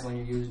food, that is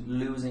when you're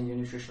losing your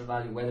nutritional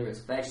value, whether it's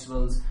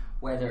vegetables,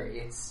 whether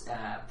it's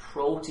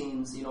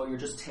proteins, you know, you're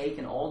just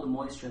taking all the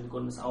moisture and the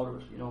goodness out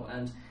of it, you know.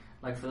 And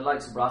like for the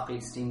likes of broccoli,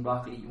 steamed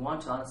broccoli, you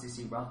want to honestly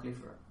steam broccoli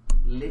for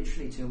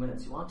literally 2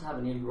 minutes. You want to have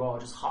it nearly raw,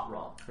 just hot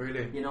raw.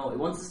 Really? You know,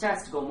 once it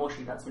starts to go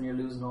mushy, that's when you're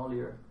losing all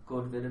your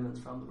good vitamins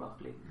from the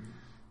broccoli.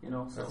 You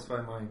know, so. That's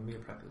why my meal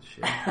prep is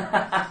shit.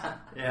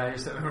 I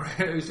used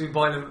to be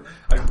boiling.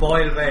 I'd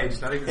boil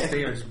veg, not even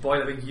steam. I'd just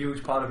boil a big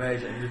huge pot of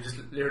veg, and you'd just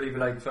literally be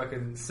like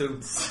fucking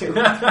soup.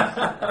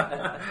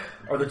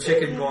 Or the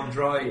chicken going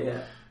dry.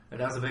 Yeah, and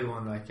that's a big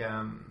one. Like,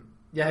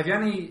 have you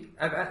any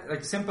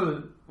like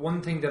simple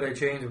one thing that I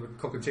changed with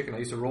cooking chicken? I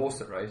used to roast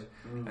it, right?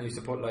 I used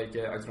to put like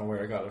I don't know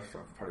where I got it. I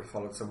probably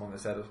followed someone that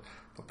said it.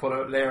 But put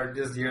a layer.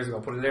 This is years ago.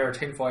 Put a layer of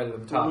tin foil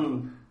on the top.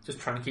 Just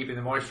trying to keep in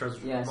the moisture.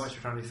 Moisture,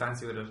 trying to be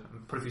fancy with it,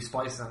 and put a few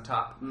spices on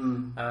top.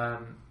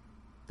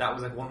 That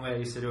was like one way I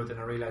used to do it, and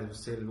I realised it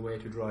was still way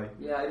too dry.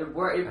 Yeah, it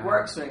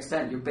works to an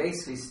extent. You're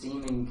basically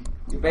steaming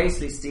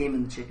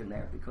the chicken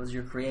there because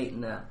you're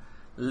creating a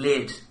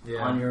lid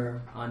on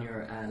your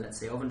let's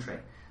say oven tray.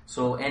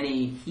 So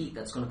any heat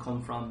that's going to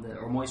come from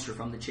or moisture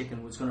from the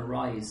chicken was going to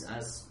rise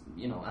as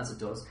it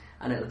does,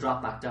 and it'll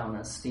drop back down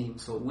as steam.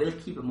 So it will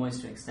keep it moist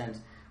to an extent.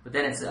 But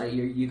then it's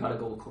you got to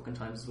go with cooking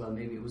times as well.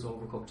 Maybe it was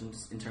overcooked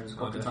in terms of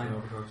cooking time.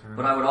 Yeah.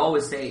 But I would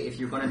always say if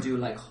you're going to do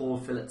like whole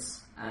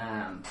fillets,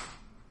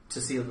 to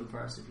seal them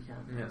first if you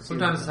can. Yeah.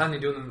 Sometimes it's handy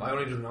doing them. I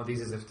only do them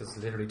these as if there's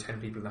literally 10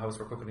 people in the house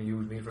who are cooking a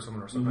huge meal for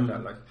someone or something like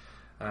that.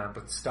 Like,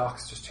 but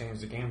stocks just change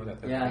the game with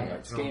that.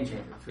 It's game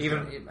changer.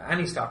 Even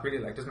any stock really,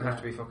 like, doesn't have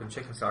to be fucking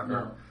chicken stock. No.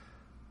 Or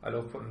I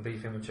love putting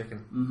beef in with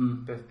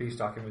chicken, beef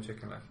stock in with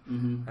chicken, like,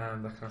 and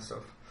that kind of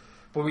stuff.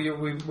 But we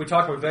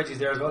talked about veggies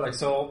there as well, like,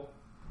 so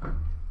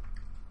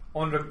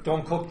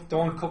don't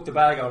cook the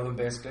bag out of them,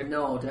 basically.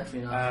 No,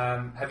 definitely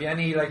not. Have you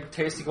any like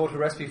tasty go-to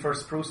recipe for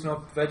sprucing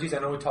up veggies? I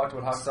know we talked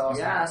about hot sauce.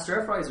 Yeah,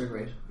 stir fries are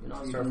great. You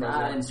know, you can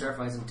add in stir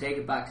fries and take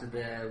it back to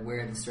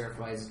where the stir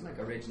fries like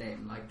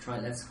originate. Like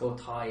let's go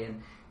Thai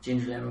and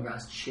ginger,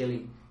 lemongrass,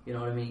 chili. You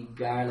know what I mean?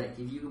 Garlic.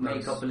 If you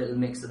make up a little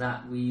mix of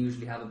that, we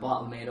usually have a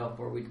bottle made up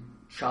where we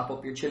chop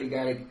up your chili,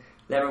 garlic,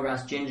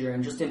 lemongrass, ginger,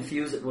 and just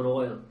infuse it with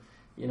oil.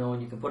 You know,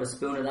 and you can put a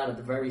spoon of that at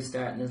the very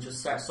start, and then just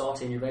start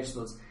sauteing your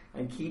vegetables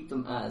and keep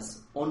them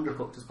as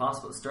undercooked as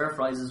possible. Stir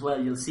fries as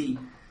well. You'll see.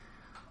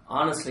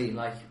 Honestly,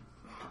 like,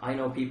 I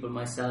know people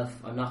myself.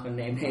 I'm not going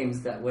to name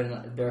names that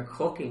when they're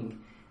cooking,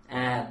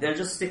 they'll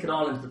just stick it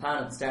all into the pan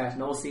at the start.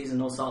 No season,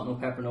 no salt, no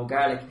pepper, no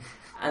garlic.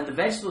 And the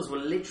vegetables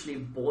will literally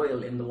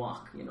boil in the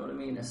wok. You know what I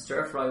mean? A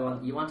stir fry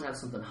you want to have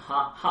something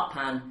hot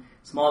pan,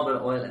 small bit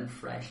of oil and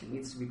fresh. It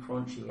needs to be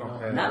crunchy, you know.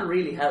 And that'll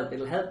really help.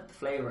 It'll help the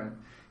flavour,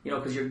 you know,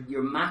 because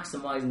you're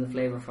maximising the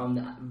flavour from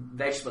the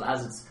vegetable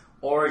as its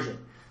origin.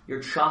 You're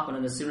chopping,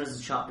 and as soon as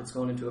it's chopped, it's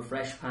going into a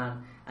fresh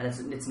pan, and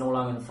it's no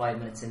longer than 5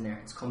 minutes in there.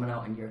 It's coming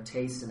out, and you're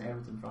tasting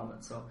everything from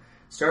it. So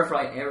stir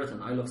fry everything.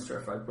 I love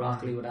stir fried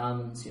broccoli with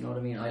almonds. You know what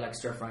I mean? I like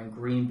stir frying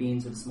green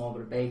beans with a small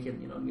bit of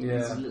bacon. You know what I mean? Yeah.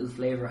 These little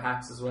flavour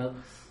hacks as well.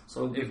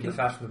 So even the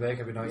fat from the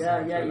bacon would be nice.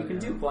 Yeah, you can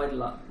do quite a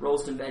lot.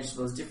 Roasting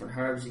vegetables, different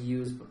herbs you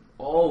use, but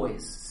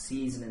always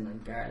seasoning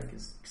and garlic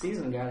is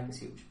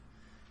huge.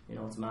 You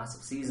know, it's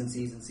massive. Season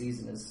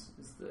is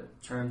the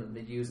term that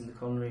they use in the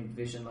culinary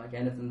division. Like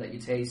anything that you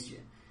taste,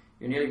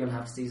 you're nearly going to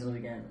have to season it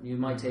again. You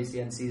might taste it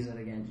and season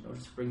it again, you know,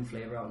 just to bring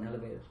flavour out and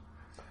elevate it.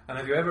 And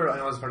have you ever, I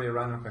know it's probably a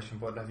random question,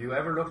 but have you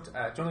ever looked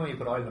at, do you know when you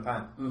put oil in a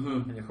pan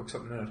and you cook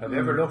something in it, have you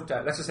ever looked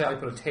at, let's just say I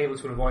put a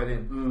tablespoon of oil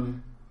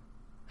in,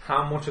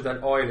 how much of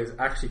that oil is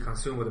actually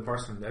consumed with a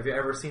person? Have you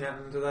ever seen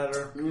anything into that?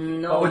 Or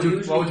no. What would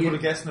you put a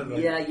guess on it?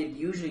 Like? Yeah, you'd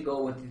usually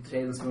go with the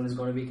tablespoon is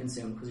going to be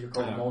consumed because you're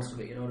cooking most of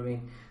it, you know what I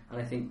mean?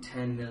 And I think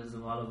 10 mils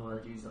of olive oil,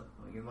 geez,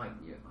 you're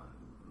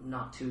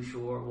not too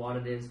sure what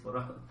it is, but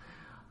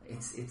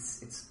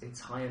it's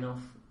high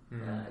enough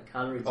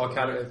calories.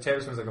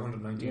 Tablespoon's like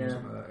 119 or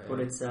something like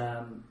that.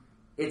 Yeah.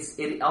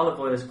 But olive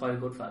oil is quite a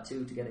good fat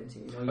too to get into.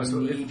 You know,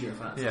 you need your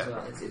fats as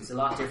well. It's a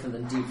lot different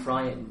than deep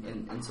frying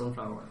in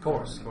sunflower oil. Of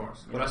course.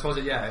 But I suppose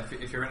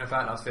if you're in a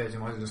fat loss phase, you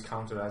might as well just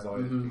count it as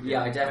oil.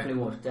 Yeah, I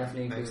definitely would.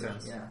 Definitely include makes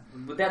sense. it. Yeah,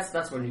 but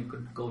that's when you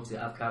could go to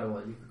avocado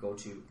oil. You could go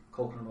to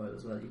coconut oil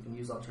as well. You can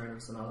use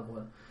alternatives than olive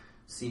oil.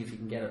 See if you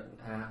can get it.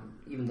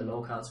 Even the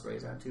low cal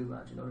sprays aren't too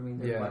bad. You know what I mean?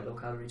 They're quite low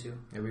calorie too.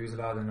 Yeah, we use a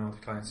lot of them with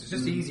clients. It's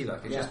just easy,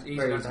 like it's just easy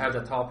to have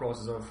that thought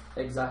process of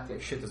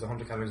shit. There's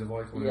 100 calories of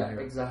oil coming in here.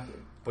 Yeah, exactly.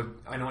 But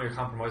I know you're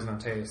compromising on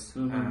taste,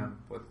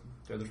 but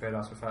there's a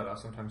trade-offs with fat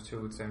loss sometimes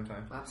too at the same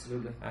time.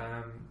 Absolutely.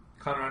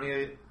 Conor,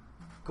 any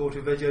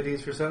go-to veggie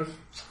ideas for yourself?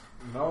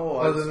 No,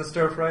 other than the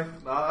stir fry.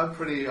 No, I'm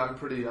pretty.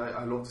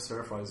 I love the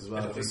stir fries as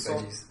well. Just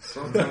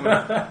something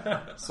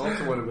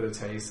with a bit of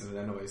taste in it.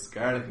 Anyways,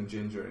 garlic and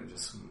ginger, and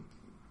just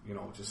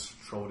just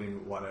throw it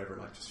in whatever.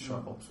 Like just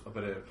chop up a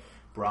bit of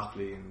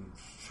broccoli and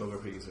sugar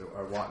peas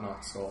or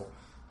whatnot. So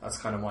that's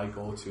kind of my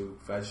go-to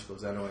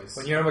vegetables, anyways.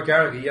 When you're on with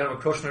garlic, you're on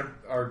with crushing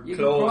or you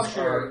cloves,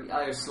 can crush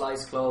either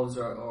sliced cloves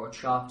or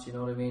chopped. You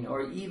know what I mean?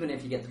 Or even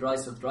if you get the dry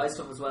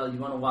stuff as well, you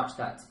want to watch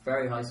that. It's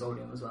very high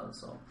sodium as well,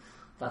 so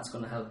that's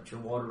going to help with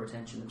your water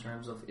retention in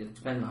terms of it,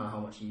 depending on how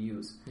much you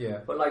use.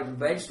 Yeah. But like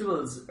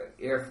vegetables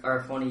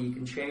are funny. You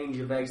can change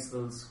your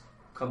vegetables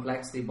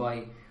complexity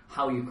by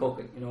how you cook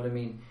it. You know what I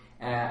mean?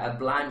 A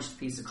blanched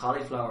piece of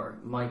cauliflower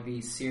might be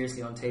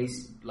seriously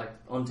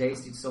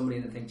untasty to somebody,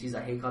 and they think, "Geez,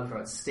 I hate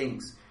cauliflower; it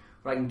stinks."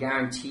 But I can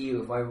guarantee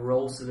you, if I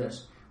roasted it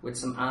with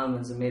some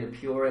almonds and made a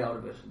puree out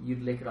of it,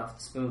 you'd lick it off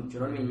the spoon. Do you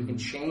know what I mean? You can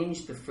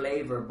change the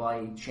flavour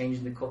by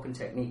changing the cooking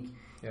technique.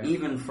 Yeah.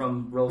 Even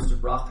from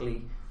roasted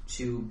broccoli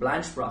to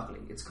blanched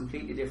broccoli, it's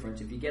completely different.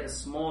 If you get a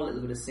small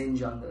little bit of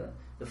singe on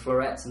the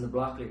florets and the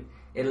broccoli,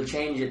 it'll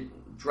change it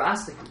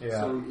drastically.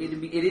 Yeah. So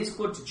it is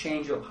good to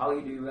change up how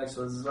you do your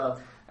vegetables as well.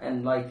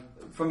 And like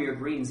from your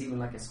greens, even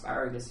like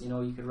asparagus,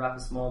 you could wrap a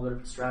small bit of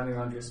pastrami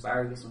around your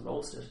asparagus and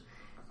roast it.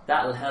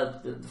 That'll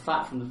help the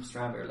fat from the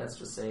pastrami, or let's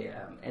just say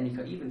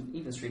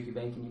even streaky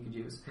bacon you could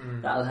use.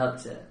 That'll help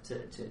to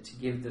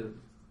give the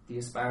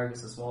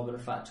asparagus a small bit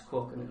of fat to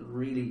cook, and it'll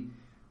really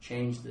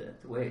change the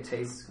way it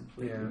tastes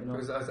completely. Yeah,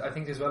 because I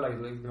think as well, like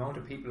the amount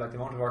of people, like the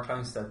amount of our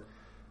clients that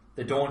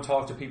they don't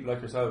talk to people like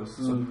yourselves,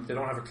 so they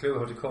don't have a clue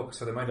how to cook.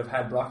 So they might have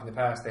had broccoli in the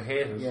past, they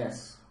hate it.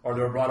 Yes. or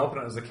they were brought up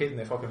in it as a kid and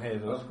they fucking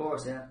hated it. Of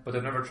course, yeah. But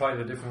they've never tried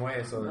it a different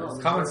way, so No,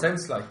 it's common sure.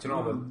 sense, like, do you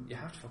know, but you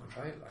have to fucking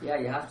try it. Like. Yeah,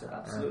 you have to,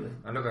 absolutely.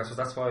 And look, so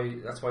that's why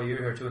you're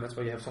here too, and that's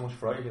why you have so much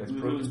variety. Like,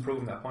 it's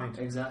proving that point.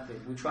 Exactly.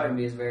 We try and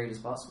be as varied as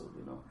possible,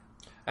 you know.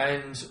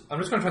 And I'm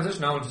just going to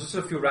transition now into just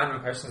a few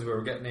random questions we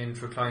were getting in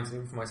through clients and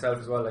even for myself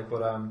as well. Like,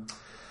 but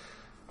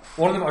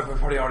one of them I've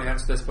probably already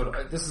answered this,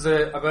 but this is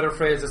a better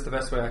phrase. This the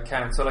best way I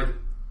can. So, like,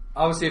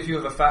 obviously, if you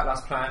have a fat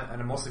loss plan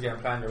and a muscle gain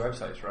plan on your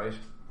website, right?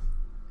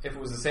 If it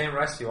was the same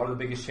recipe, what are the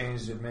biggest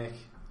changes you'd make?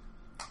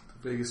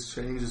 The biggest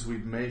changes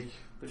we'd make.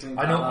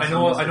 I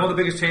know the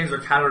biggest changes are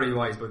calorie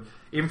wise, but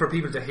even for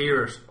people to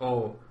hear it,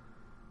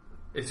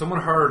 if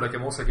someone heard like a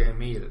muscle gain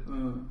meal,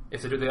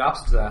 if they do the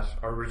opposite of that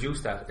or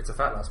reduce that, it's a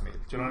fat loss meal. Do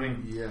you know what I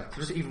mean? Yeah.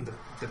 So just even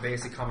the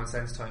basic common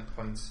sense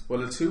points. Well,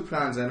 the two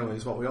plans anyway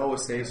is what we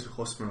always say to the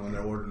customer when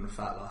they're ordering a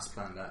fat loss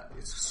plan, that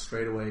it's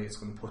straight away it's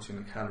going to put you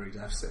in a calorie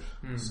deficit.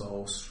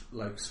 So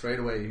like straight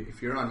away,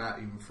 if you're on that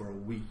even for a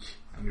week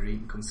and you're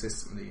eating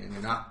consistently and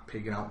you're not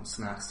pigging out on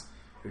snacks,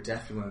 you're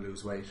definitely going to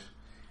lose weight.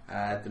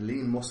 The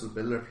lean muscle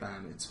builder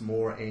plan, it's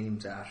more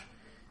aimed at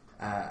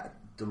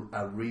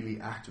a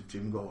really active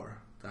gym goer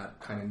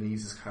that kind of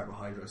needs his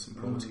carbohydrates and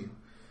protein.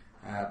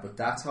 But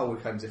that's how we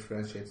kind of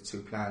differentiate the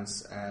two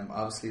plans.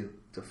 Obviously,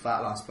 the fat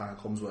loss plan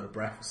comes with a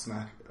breakfast,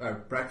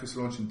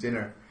 lunch, and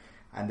dinner,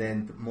 and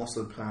then the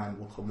muscle plan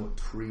will come with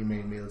 3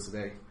 main meals a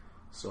day.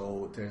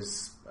 So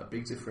there's a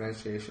big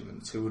differentiation in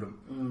the two of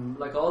them.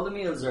 Like all the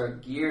meals are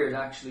geared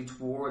actually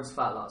towards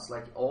fat loss.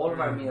 Like all of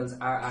our meals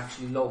are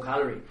actually low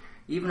calorie.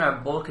 Even our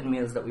bulking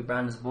meals that we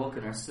brand as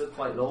bulking are still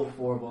quite low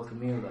for a bulking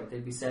meal. Like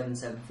they'd be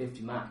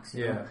 750 max.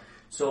 You know?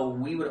 So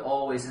we would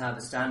always have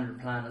a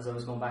standard plan, as I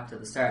was going back to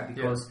the start,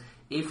 because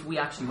if we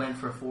actually went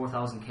for a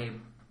 4,000k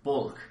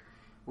bulk,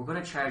 we're going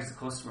to charge the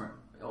customer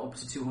up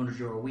to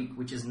 €200 a week,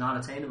 which is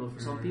not attainable for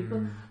some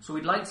people. So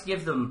we'd like to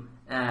give them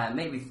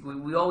maybe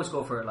we always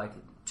go for like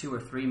 2 or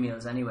 3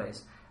 meals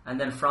anyways, and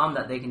then from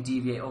that they can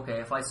deviate. Okay,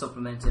 if I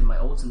supplement in my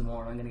oats in the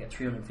morning, I'm going to get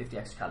 350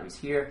 extra calories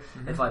here.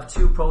 If I have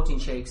 2 protein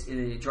shakes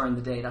during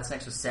the day, that's an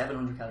extra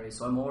 700 calories.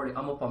 So I'm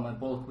up on my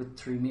bulk with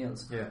 3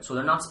 meals. So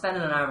they're not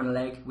spending an arm and a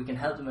leg. We can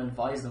help them and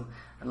advise them.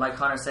 And like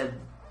Conor said,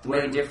 the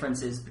main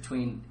difference is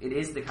it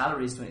is the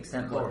calories to an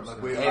extent, but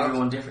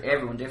everyone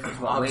different.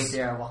 What weight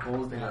they are, what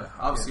goals they have.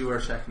 Obviously, we're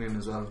checking in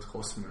as well with the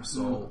customers.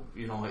 So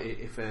you know,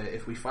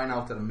 if we find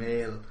out that a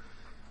male,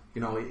 you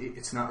know,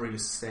 it's not really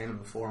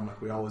sustainable for him,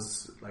 like we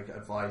always like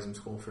advise him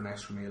to go for an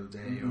extra meal a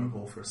day or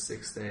go for a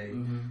 6-day,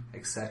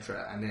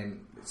 etc. And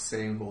then the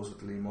same goes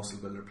with the lean muscle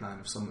builder plan.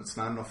 If it's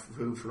not enough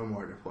food for them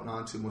or they're putting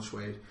on too much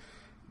weight,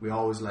 we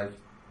always like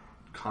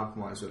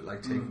compromise with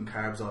like taking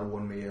carbs out of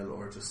one meal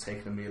or just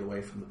taking a meal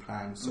away from the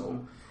plan.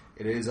 So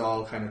it is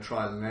all kind of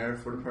trial and error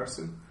for the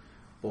person,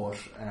 but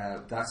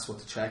that's what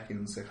the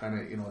check-ins, they kind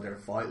of, you know, they're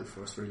vital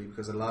for us really,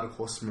 because a lot of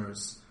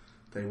customers,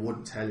 they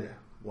wouldn't tell you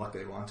what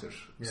they wanted,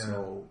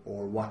 so,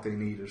 or what they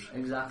needed.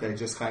 Exactly. They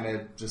just kind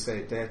of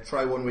say they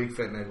try 1 week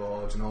fit and they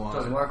go, oh, do you know what?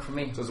 Doesn't work for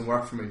me. Doesn't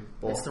work for me.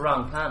 But it's the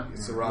wrong plan.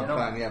 It's the wrong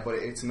plan, yeah. But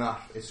it's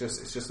not. It's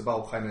just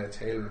about kind of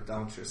tailoring it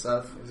down to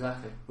yourself.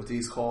 Exactly. With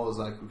these calls,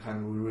 like we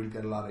really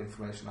get a lot of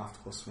information off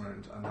the customer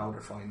and how they're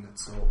finding it.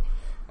 So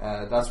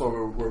that's why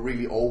we're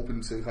really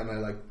open to kind of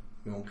like,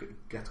 you know,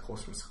 get the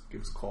customers,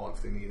 give us a call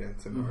if they need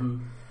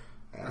anything.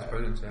 That's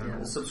brilliant. Yeah,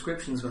 the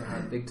subscription's going to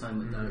help big time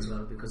with that as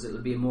well, because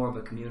it'll be more of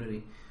a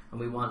community. And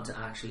we want to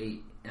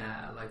actually,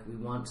 we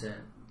want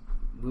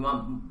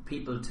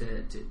people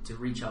to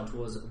reach out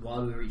to us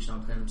while we reach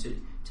out to them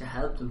to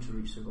help them to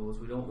reach their goals.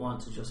 We don't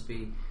want to just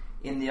be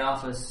in the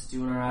office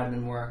doing our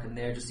admin work and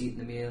they're just eating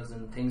the meals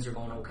and things are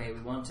going okay. We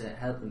want to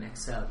help them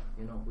excel.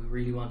 You know, we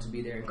really want to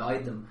be there and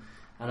guide them.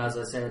 And as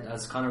I said,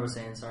 as Conor was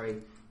saying,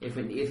 if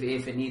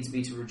it needs to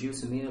be to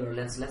reduce a meal, or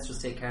let's just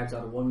take carbs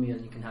out of one meal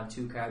and you can have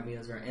 2 carb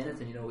meals or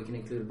anything. You know, we can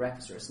include a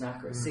breakfast or a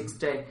snack or a 6th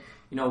day.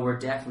 You know, we're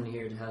definitely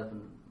here to help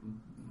and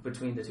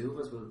between the two of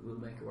us, we'll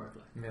make it work.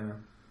 Like, yeah,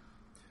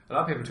 a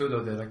lot of people too,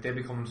 though, they'd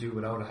be coming to you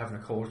without having a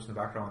coach in the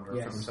background or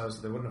for themselves,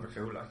 so they wouldn't have a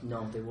clue. Like,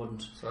 no, they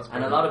wouldn't. So that's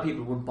and a lot of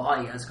people would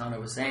buy, as Conor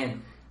was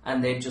saying,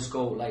 and they'd just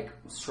go like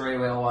straight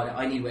away, oh,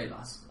 I need weight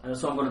loss, and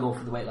so I'm going to go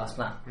for the weight loss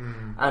plan.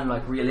 And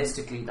like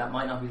realistically, that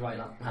might not be the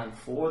right plan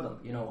for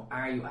them. You know,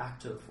 are you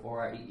active,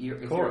 or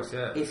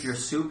if you're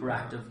super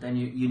active, then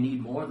you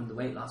need more than the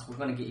weight loss. We're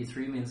going to get you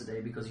 3 meals a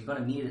day because you're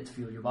going to need it to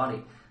fuel your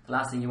body. The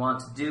last thing you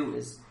want to do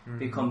is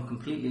become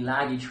completely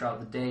laggy throughout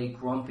the day,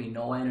 grumpy,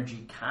 no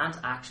energy, can't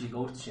actually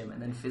go to the gym, and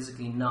then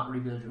physically not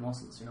rebuild your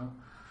muscles. You know.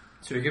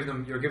 So you're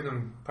giving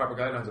them proper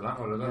guidelines on that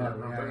one,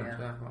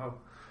 brilliant. Wow.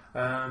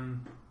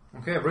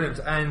 Okay, brilliant.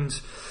 And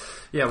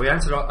yeah,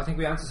 I think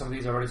we answered some of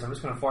these already, so I'm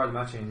just going to fire them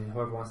at you, and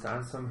whoever wants to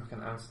answer them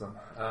can answer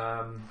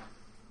them.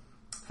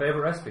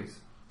 Favorite recipes?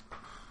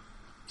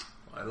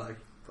 I like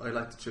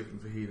the chicken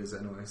fajitas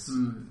anyways.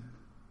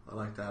 I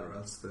like that, or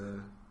else the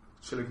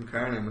chili con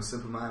carne. I'm a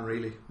simple man,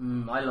 really.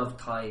 I love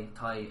Thai,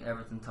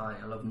 everything Thai.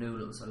 I love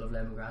noodles, I love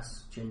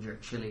lemongrass, ginger,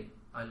 chili.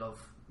 I love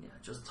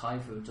just Thai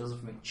food. Does it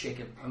for me.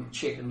 Chicken. I'm a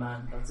chicken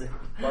man. That's it.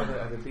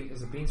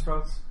 Is it bean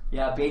sprouts?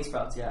 Yeah, bean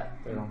sprouts. Yeah,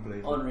 They're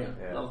unbelievable. Unreal.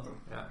 Yeah. Love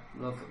them. Yeah.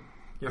 Love them.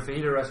 Your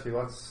fajita recipe,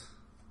 what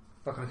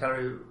kind of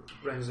calorie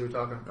ranges are we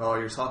talking? Oh,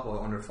 you're talking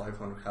about under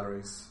 500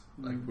 calories.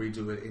 Like we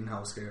do it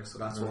in-house here, so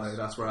that's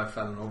where I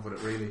fell in love with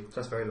it really.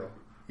 That's very low.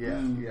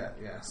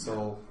 Yeah.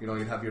 So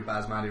you'd have your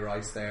basmati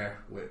rice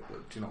there with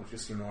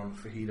just your normal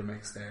fajita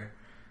mix there,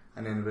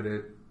 and then a bit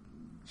of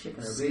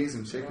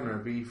seasoned chicken or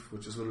beef,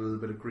 which is with a little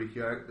bit of Greek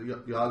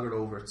yogurt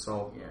over it.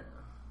 So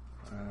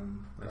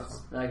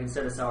like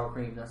instead of sour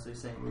cream, that's what you're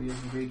saying. We're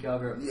using Greek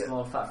yogurt,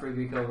 small fat-free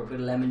Greek yogurt, a bit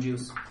of lemon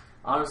juice.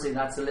 Honestly,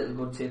 that's a little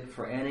good tip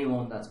for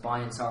anyone that's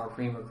buying sour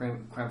cream or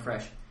creme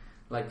fraiche.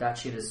 Like, that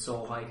shit is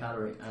so high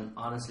calorie, and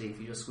honestly, if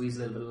you just squeeze a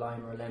little bit of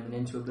lime or lemon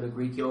into a bit of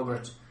Greek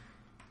yogurt,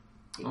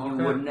 you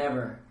would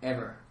never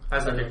ever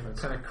as like a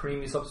kind of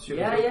creamy substitute.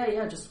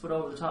 Yeah. Just put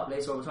over the top,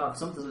 lace over the top. If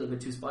something's a little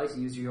bit too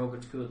spicy, use your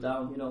yogurt to cool it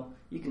down.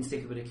 You can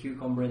stick a bit of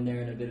cucumber in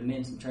there and a bit of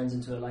mint, and it turns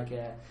into like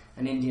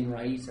an Indian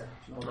raita.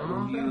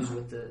 That you use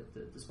with the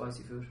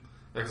spicy food.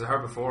 Yeah, because I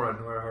heard before, I'd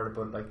never heard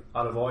about like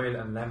olive oil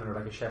and lemon are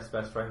like a chef's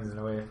best friends in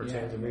a way for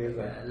changing meals.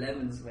 Yeah,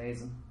 lemon's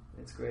amazing.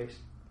 It's great.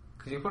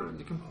 Because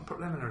you can put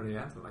lemon in the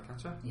anything, like,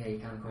 can't you? Yeah, you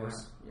can, of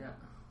course. Yeah.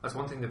 That's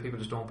one thing that people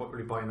just don't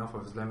really buy enough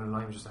of is lemon and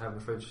lime just to have in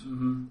the fridge.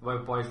 I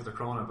buy it for the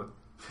Corona, but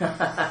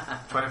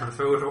try it for the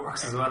food, it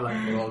works as well. Like,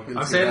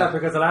 I'm saying that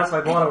because the last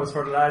time I bought it was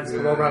for the lads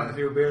who go grab a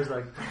few beers.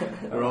 Like,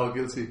 we're all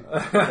guilty.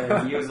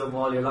 You use up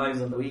all your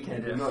limes on the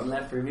weekend. There's nothing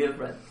left for your meal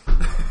prep.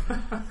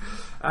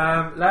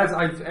 Lads,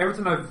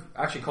 everything I've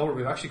actually covered,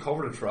 we've actually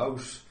covered it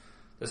throughout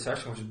the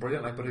session, which is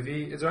brilliant. Like, but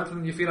is there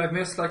anything you feel I've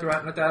missed, like, or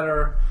anything like that,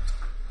 or?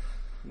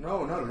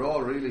 No, not at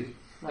all, really.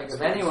 Like, if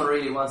anyone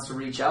really wants to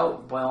reach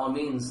out, by all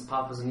means,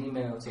 pop us an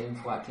email to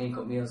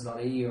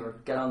info@cleancutmeals.ie or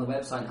get on the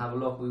website and have a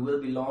look. We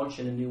will be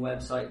launching a new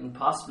website in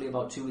possibly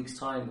about 2 weeks'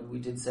 time, and we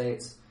did say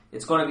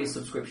it's going to be a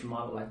subscription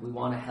model. Like, we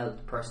want to help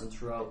the person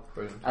throughout.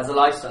 Brilliant. As a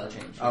lifestyle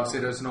change. Obviously,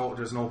 there's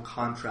no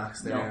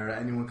contracts there. No.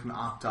 Anyone can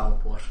opt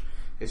out, but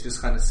it's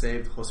just kind of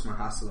saved the customer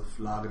hassle of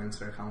logging into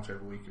their account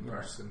every week in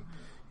person.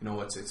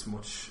 It's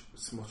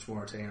much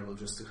more attainable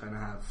just to kind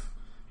of have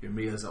your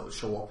meals that will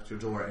show up at your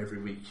door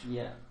every week.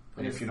 Yeah.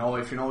 And if you know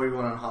you're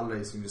going on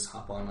holidays, you can just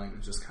hop online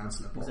and just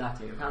cancel it.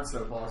 Exactly, you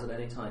cancel or pause at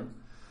any time.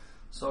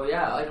 So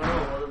yeah, I don't know.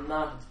 Other than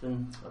that, it's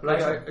been a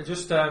pleasure. I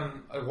just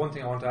one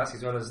thing I want to ask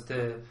as well is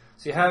so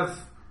you have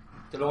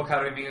the low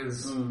calorie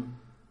meals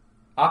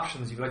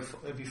options. You've have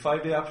you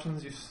 5-day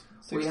options.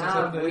 We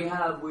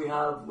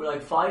have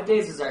like 5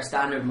 days is our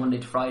standard Monday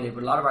to Friday,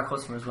 but a lot of our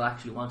customers will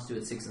actually want to do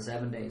it 6 and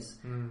 7 days.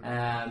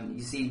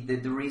 You see,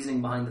 the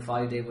reasoning behind the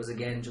 5-day was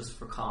again just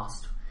for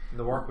cost.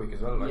 The work week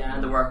as well.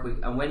 And the work week.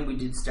 And when we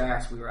did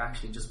start, we were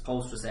actually just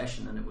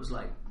post-recession, and it was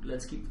like,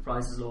 let's keep the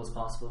price as low as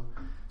possible.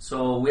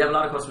 So we have a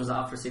lot of customers that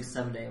opt for 6 and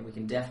 7 day, and we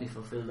can definitely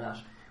fulfill that.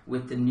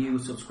 With the new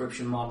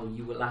subscription model,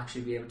 you will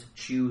actually be able to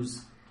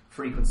choose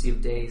frequency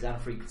of days and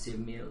frequency of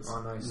meals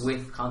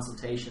with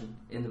consultation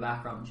in the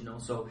background,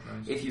 So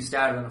if you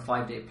started on a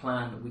 5-day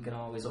plan, we can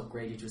always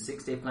upgrade you to a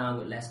 6-day plan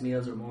with less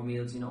meals or more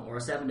meals, or a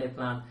 7-day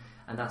plan,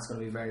 and that's going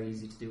to be very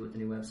easy to do with the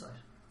new website.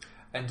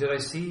 And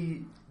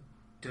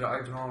I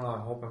don't know. I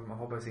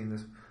hope I've seen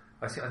this.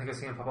 I think I've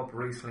seen it pop up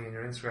recently in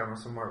your Instagram or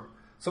somewhere.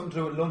 Something to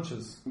do with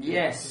lunches.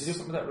 Yes. Did you do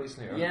something with that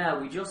recently? Or? Yeah,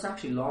 we just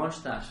actually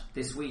launched that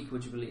this week,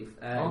 would you believe?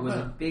 It was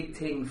a big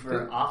thing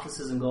for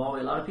offices in Galway.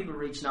 A lot of people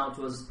reaching out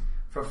to us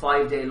for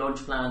 5-day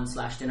lunch plan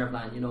 / dinner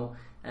plan.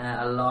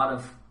 A lot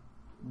of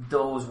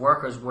those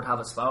workers would have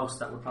a spouse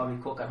that would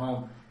probably cook at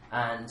home,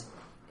 and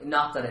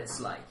not that it's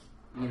like,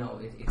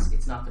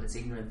 it's not that it's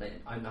ignorant that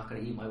I'm not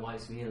going to eat my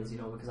wife's meals,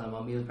 because I'm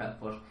on meal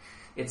prep, but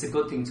it's a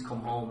good thing to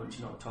come home and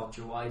talk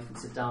to your wife and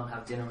sit down,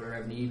 have dinner with her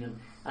every evening,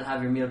 and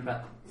have your meal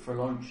prep for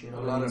lunch.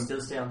 And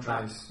still stay on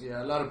track.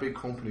 Yeah, a lot of big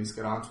companies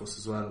get onto us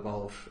as well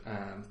about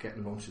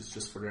getting lunches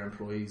just for their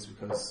employees,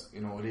 because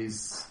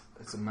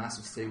it's a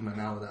massive stigma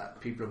now that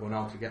people are going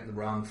out to get the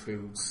wrong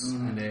foods,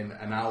 and then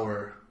an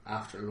hour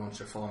after lunch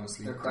they're falling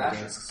asleep. They're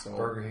crashing. So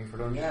Burger King for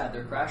lunch. Yeah,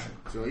 they're crashing.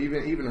 So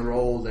even a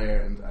roll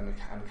there and a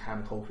can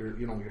of Coke,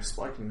 you're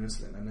spiking your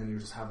insulin, and then you're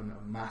just having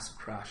a massive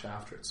crash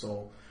after it.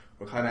 So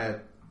we're kind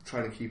of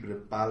trying to keep it a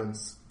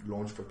balanced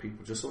lunch for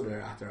people, just so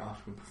they're at their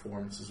optimum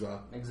performance as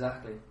well.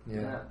 Exactly.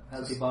 Yeah.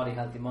 Healthy body,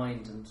 healthy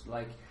mind, and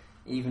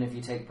even if you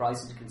take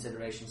price into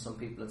consideration, some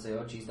people would say,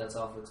 "Oh, geez, that's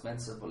awful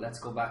expensive." But let's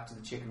go back to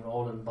the chicken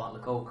roll and a bottle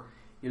of Coke.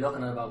 You're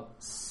looking at about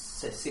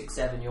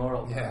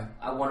 €6-7. Yeah.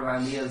 One of our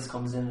meals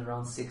comes in at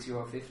around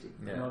 €6.50.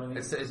 Yeah. You know what I mean?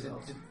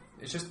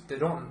 It's just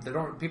people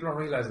don't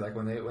realise, like,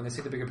 when they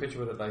see the bigger picture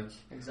with it, like,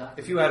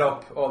 exactly. If you add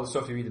up all the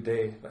stuff you eat a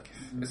day, like,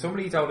 if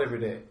somebody eats out every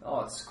day,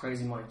 it's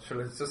crazy money. Sure,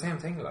 it's the same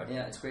thing, like.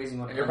 Yeah, it's crazy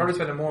money. And you're probably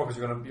spending more because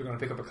you're gonna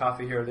pick up a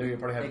coffee here or there. You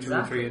probably have 2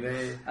 or 3 a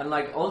day. And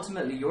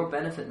ultimately, you're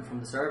benefiting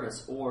from the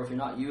service. Or if you're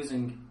not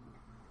using,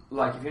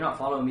 if you're not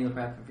following meal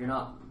prep, if you're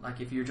not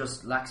if you're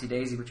just laxy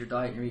daisy with your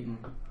diet, and you're eating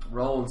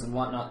rolls and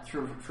whatnot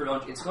through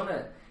lunch, it's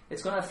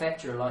gonna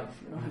affect your life.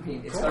 You know what I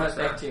mean? It's gonna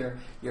affect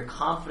your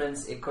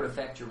confidence. It could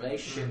affect your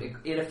relationship.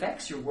 It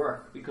affects your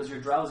work because you're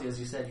drowsy, as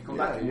you said. You come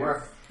back to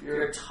work,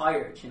 you're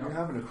tired. You're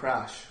having a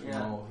crash.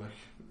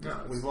 Yeah,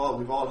 we've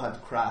all had to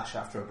crash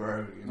after a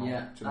burger, you know.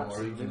 Yeah, you know,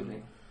 absolutely. Or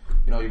even,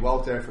 you know, you go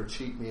out there for a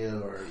cheap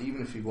meal, or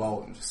even if you go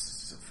out and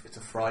just it's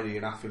a Friday,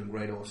 you're not feeling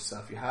great about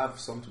yourself. You have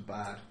something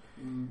bad,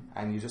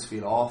 and you just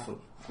feel awful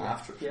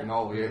after it. You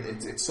know,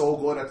 it's so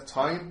good at the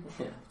time.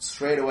 Yeah.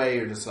 Straight away,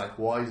 you're just like,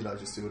 why did I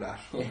just do that?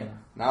 Yeah.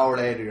 An hour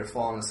later, you're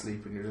falling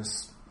asleep, and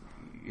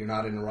you're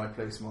not in the right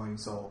place of mind.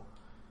 So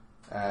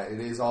it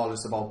is all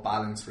just about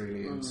balance,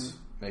 really, and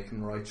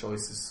making the right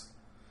choices.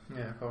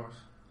 Yeah, of course.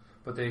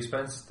 But the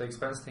expense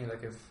thing,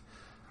 like if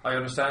I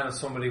understand if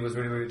somebody was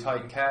really, really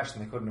tight in cash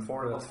and they couldn't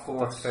afford it,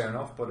 that's fair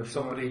enough. But if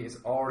somebody is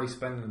already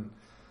spending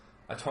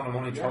a ton of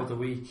money throughout the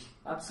week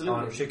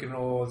on chicken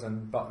rolls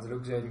and bottles of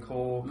Lucozade and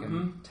Coke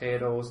and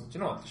potatoes, you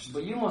know.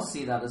 But you must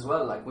see that as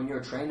well, like when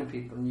you're training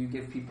people and you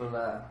give people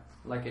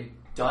like a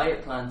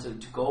diet plan to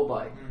go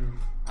by,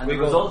 and the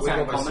results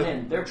aren't coming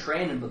in. They're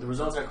training, but the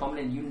results are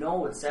coming in. You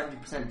know, it's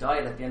 70%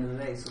 diet at the end of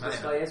the day. So this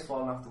guy is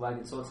falling off the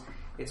wagon. So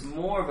it's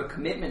more of a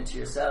commitment to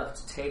yourself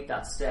to take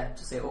that step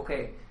to say,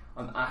 okay,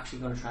 I'm actually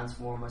going to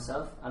transform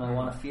myself, and I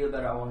want to feel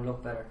better. I want to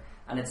look better,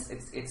 and it's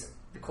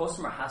the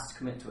customer has to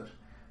commit to it.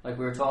 Like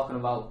we were talking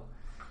about,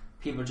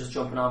 people just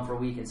jumping on for a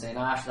week and saying,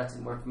 actually that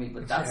didn't work for me.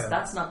 But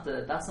that's not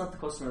the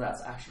customer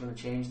that's actually going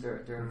to change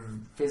their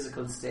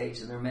physical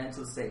state and their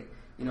mental state.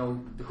 You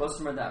know, the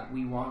customer that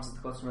we want is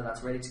the customer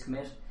that's ready to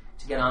commit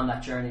to get on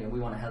that journey, and we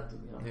want to help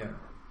them. You know?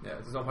 Yeah.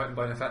 There's no point in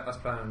buying a fat loss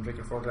plan and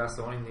drinking 4 glasses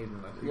of wine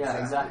needing like.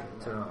 Exactly.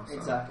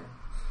 Exactly.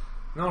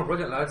 No,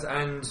 brilliant, lads.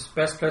 And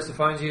best place to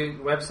find you: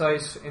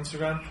 website,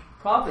 Instagram.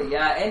 Probably,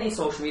 yeah. Any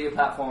social media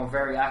platform,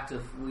 very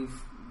active.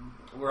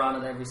 We're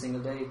on it every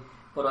single day.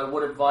 But I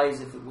would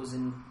advise, if it was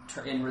in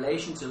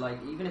relation to,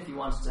 like, even if you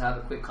wanted to have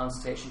a quick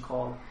consultation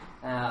call,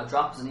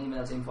 drop us an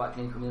email to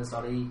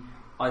info@cleancookmeals.ie.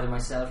 Either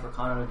myself or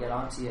Conor will get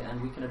onto you, and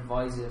we can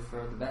advise you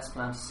for the best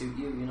plan to suit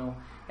you. You know,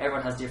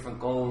 everyone has different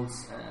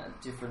goals,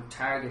 different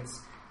targets,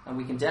 and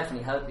we can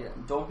definitely help you.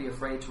 And don't be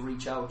afraid to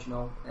reach out. You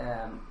know,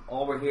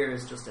 all we're here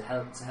is just to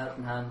help. It's a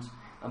helping hand,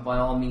 and by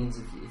all means,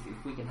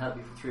 if we can help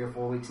you for 3 or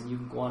 4 weeks and you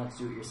can go on and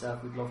do it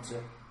yourself, we'd love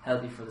to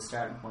help you for the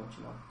starting point.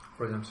 You know.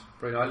 Brilliant.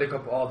 I'll link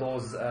up all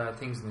those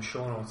things in the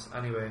show notes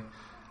anyway.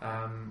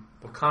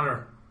 But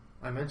Conor,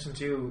 I mentioned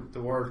to you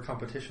the word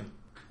competition.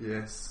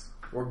 Yes.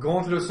 We're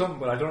going to do something,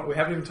 but we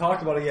haven't even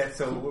talked about it yet,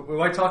 so we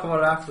might talk about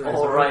it after this.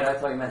 Oh, right, I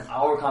thought you meant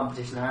our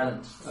competition in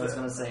Ireland. I was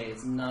going to say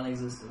it's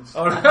non-existent.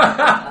 Oh,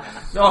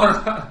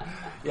 no.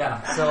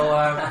 Yeah, so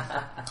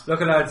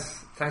look,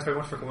 lads, thanks very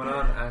much for coming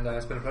on, and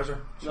it's been a pleasure.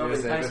 Lovely,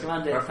 thanks for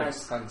coming, Dave.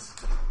 Thanks.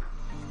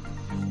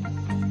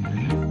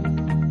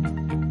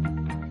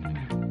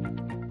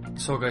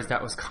 So guys,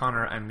 that was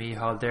Conor and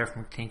Micheal there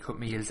from Clean Cut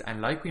Meals,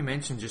 and like we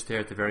mentioned just there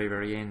at the very,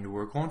 very end,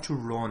 we're going to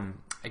run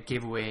a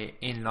giveaway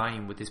in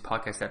line with this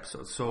podcast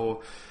episode.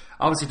 So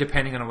obviously,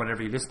 depending on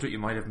whatever you listen to it, you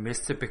might have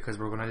missed it, because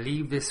we're going to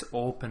leave this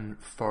open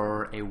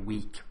for a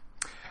week.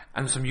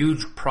 And some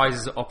huge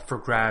prizes up for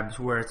grabs,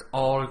 where it's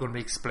all going to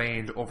be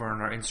explained over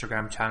on our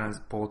Instagram channels,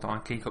 both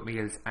on Clean Cut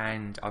Meals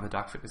and on the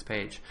Doc Fitness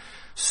page.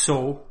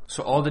 So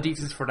all the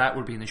details for that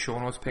will be in the show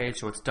notes page.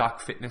 So it's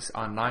Doc Fitness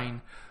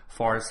Online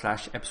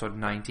 /episode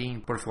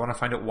 19. But if you want to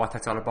find out what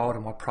that's all about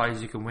and what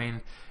prize you can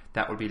win,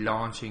 that will be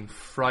launching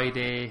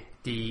Friday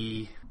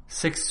the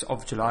 6th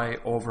of July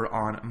over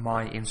on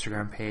my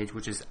Instagram page,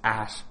 which is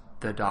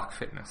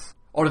 @TheDocFitness.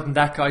 Other than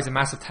that, guys, a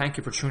massive thank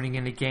you for tuning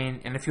in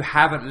again. And if you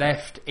haven't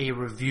left a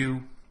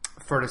review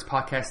for this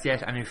podcast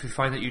yet, and if you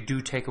find that you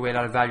do take away a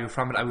lot of value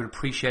from it, I would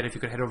appreciate it if you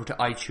could head over to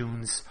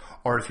iTunes,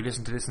 or if you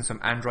listen to this on some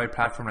Android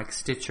platform like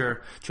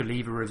Stitcher, to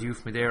leave a review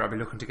for me there. I'll be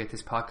looking to get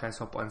this podcast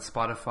up on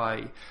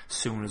Spotify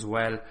soon as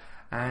well.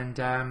 And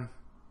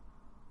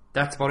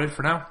that's about it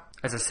for now.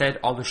 As I said,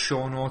 all the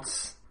show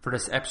notes for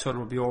this episode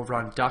will be over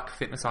on Doc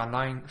Fitness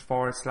Online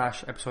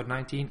 /episode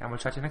 19, and we'll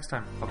chat to you next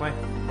time. Bye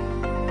bye.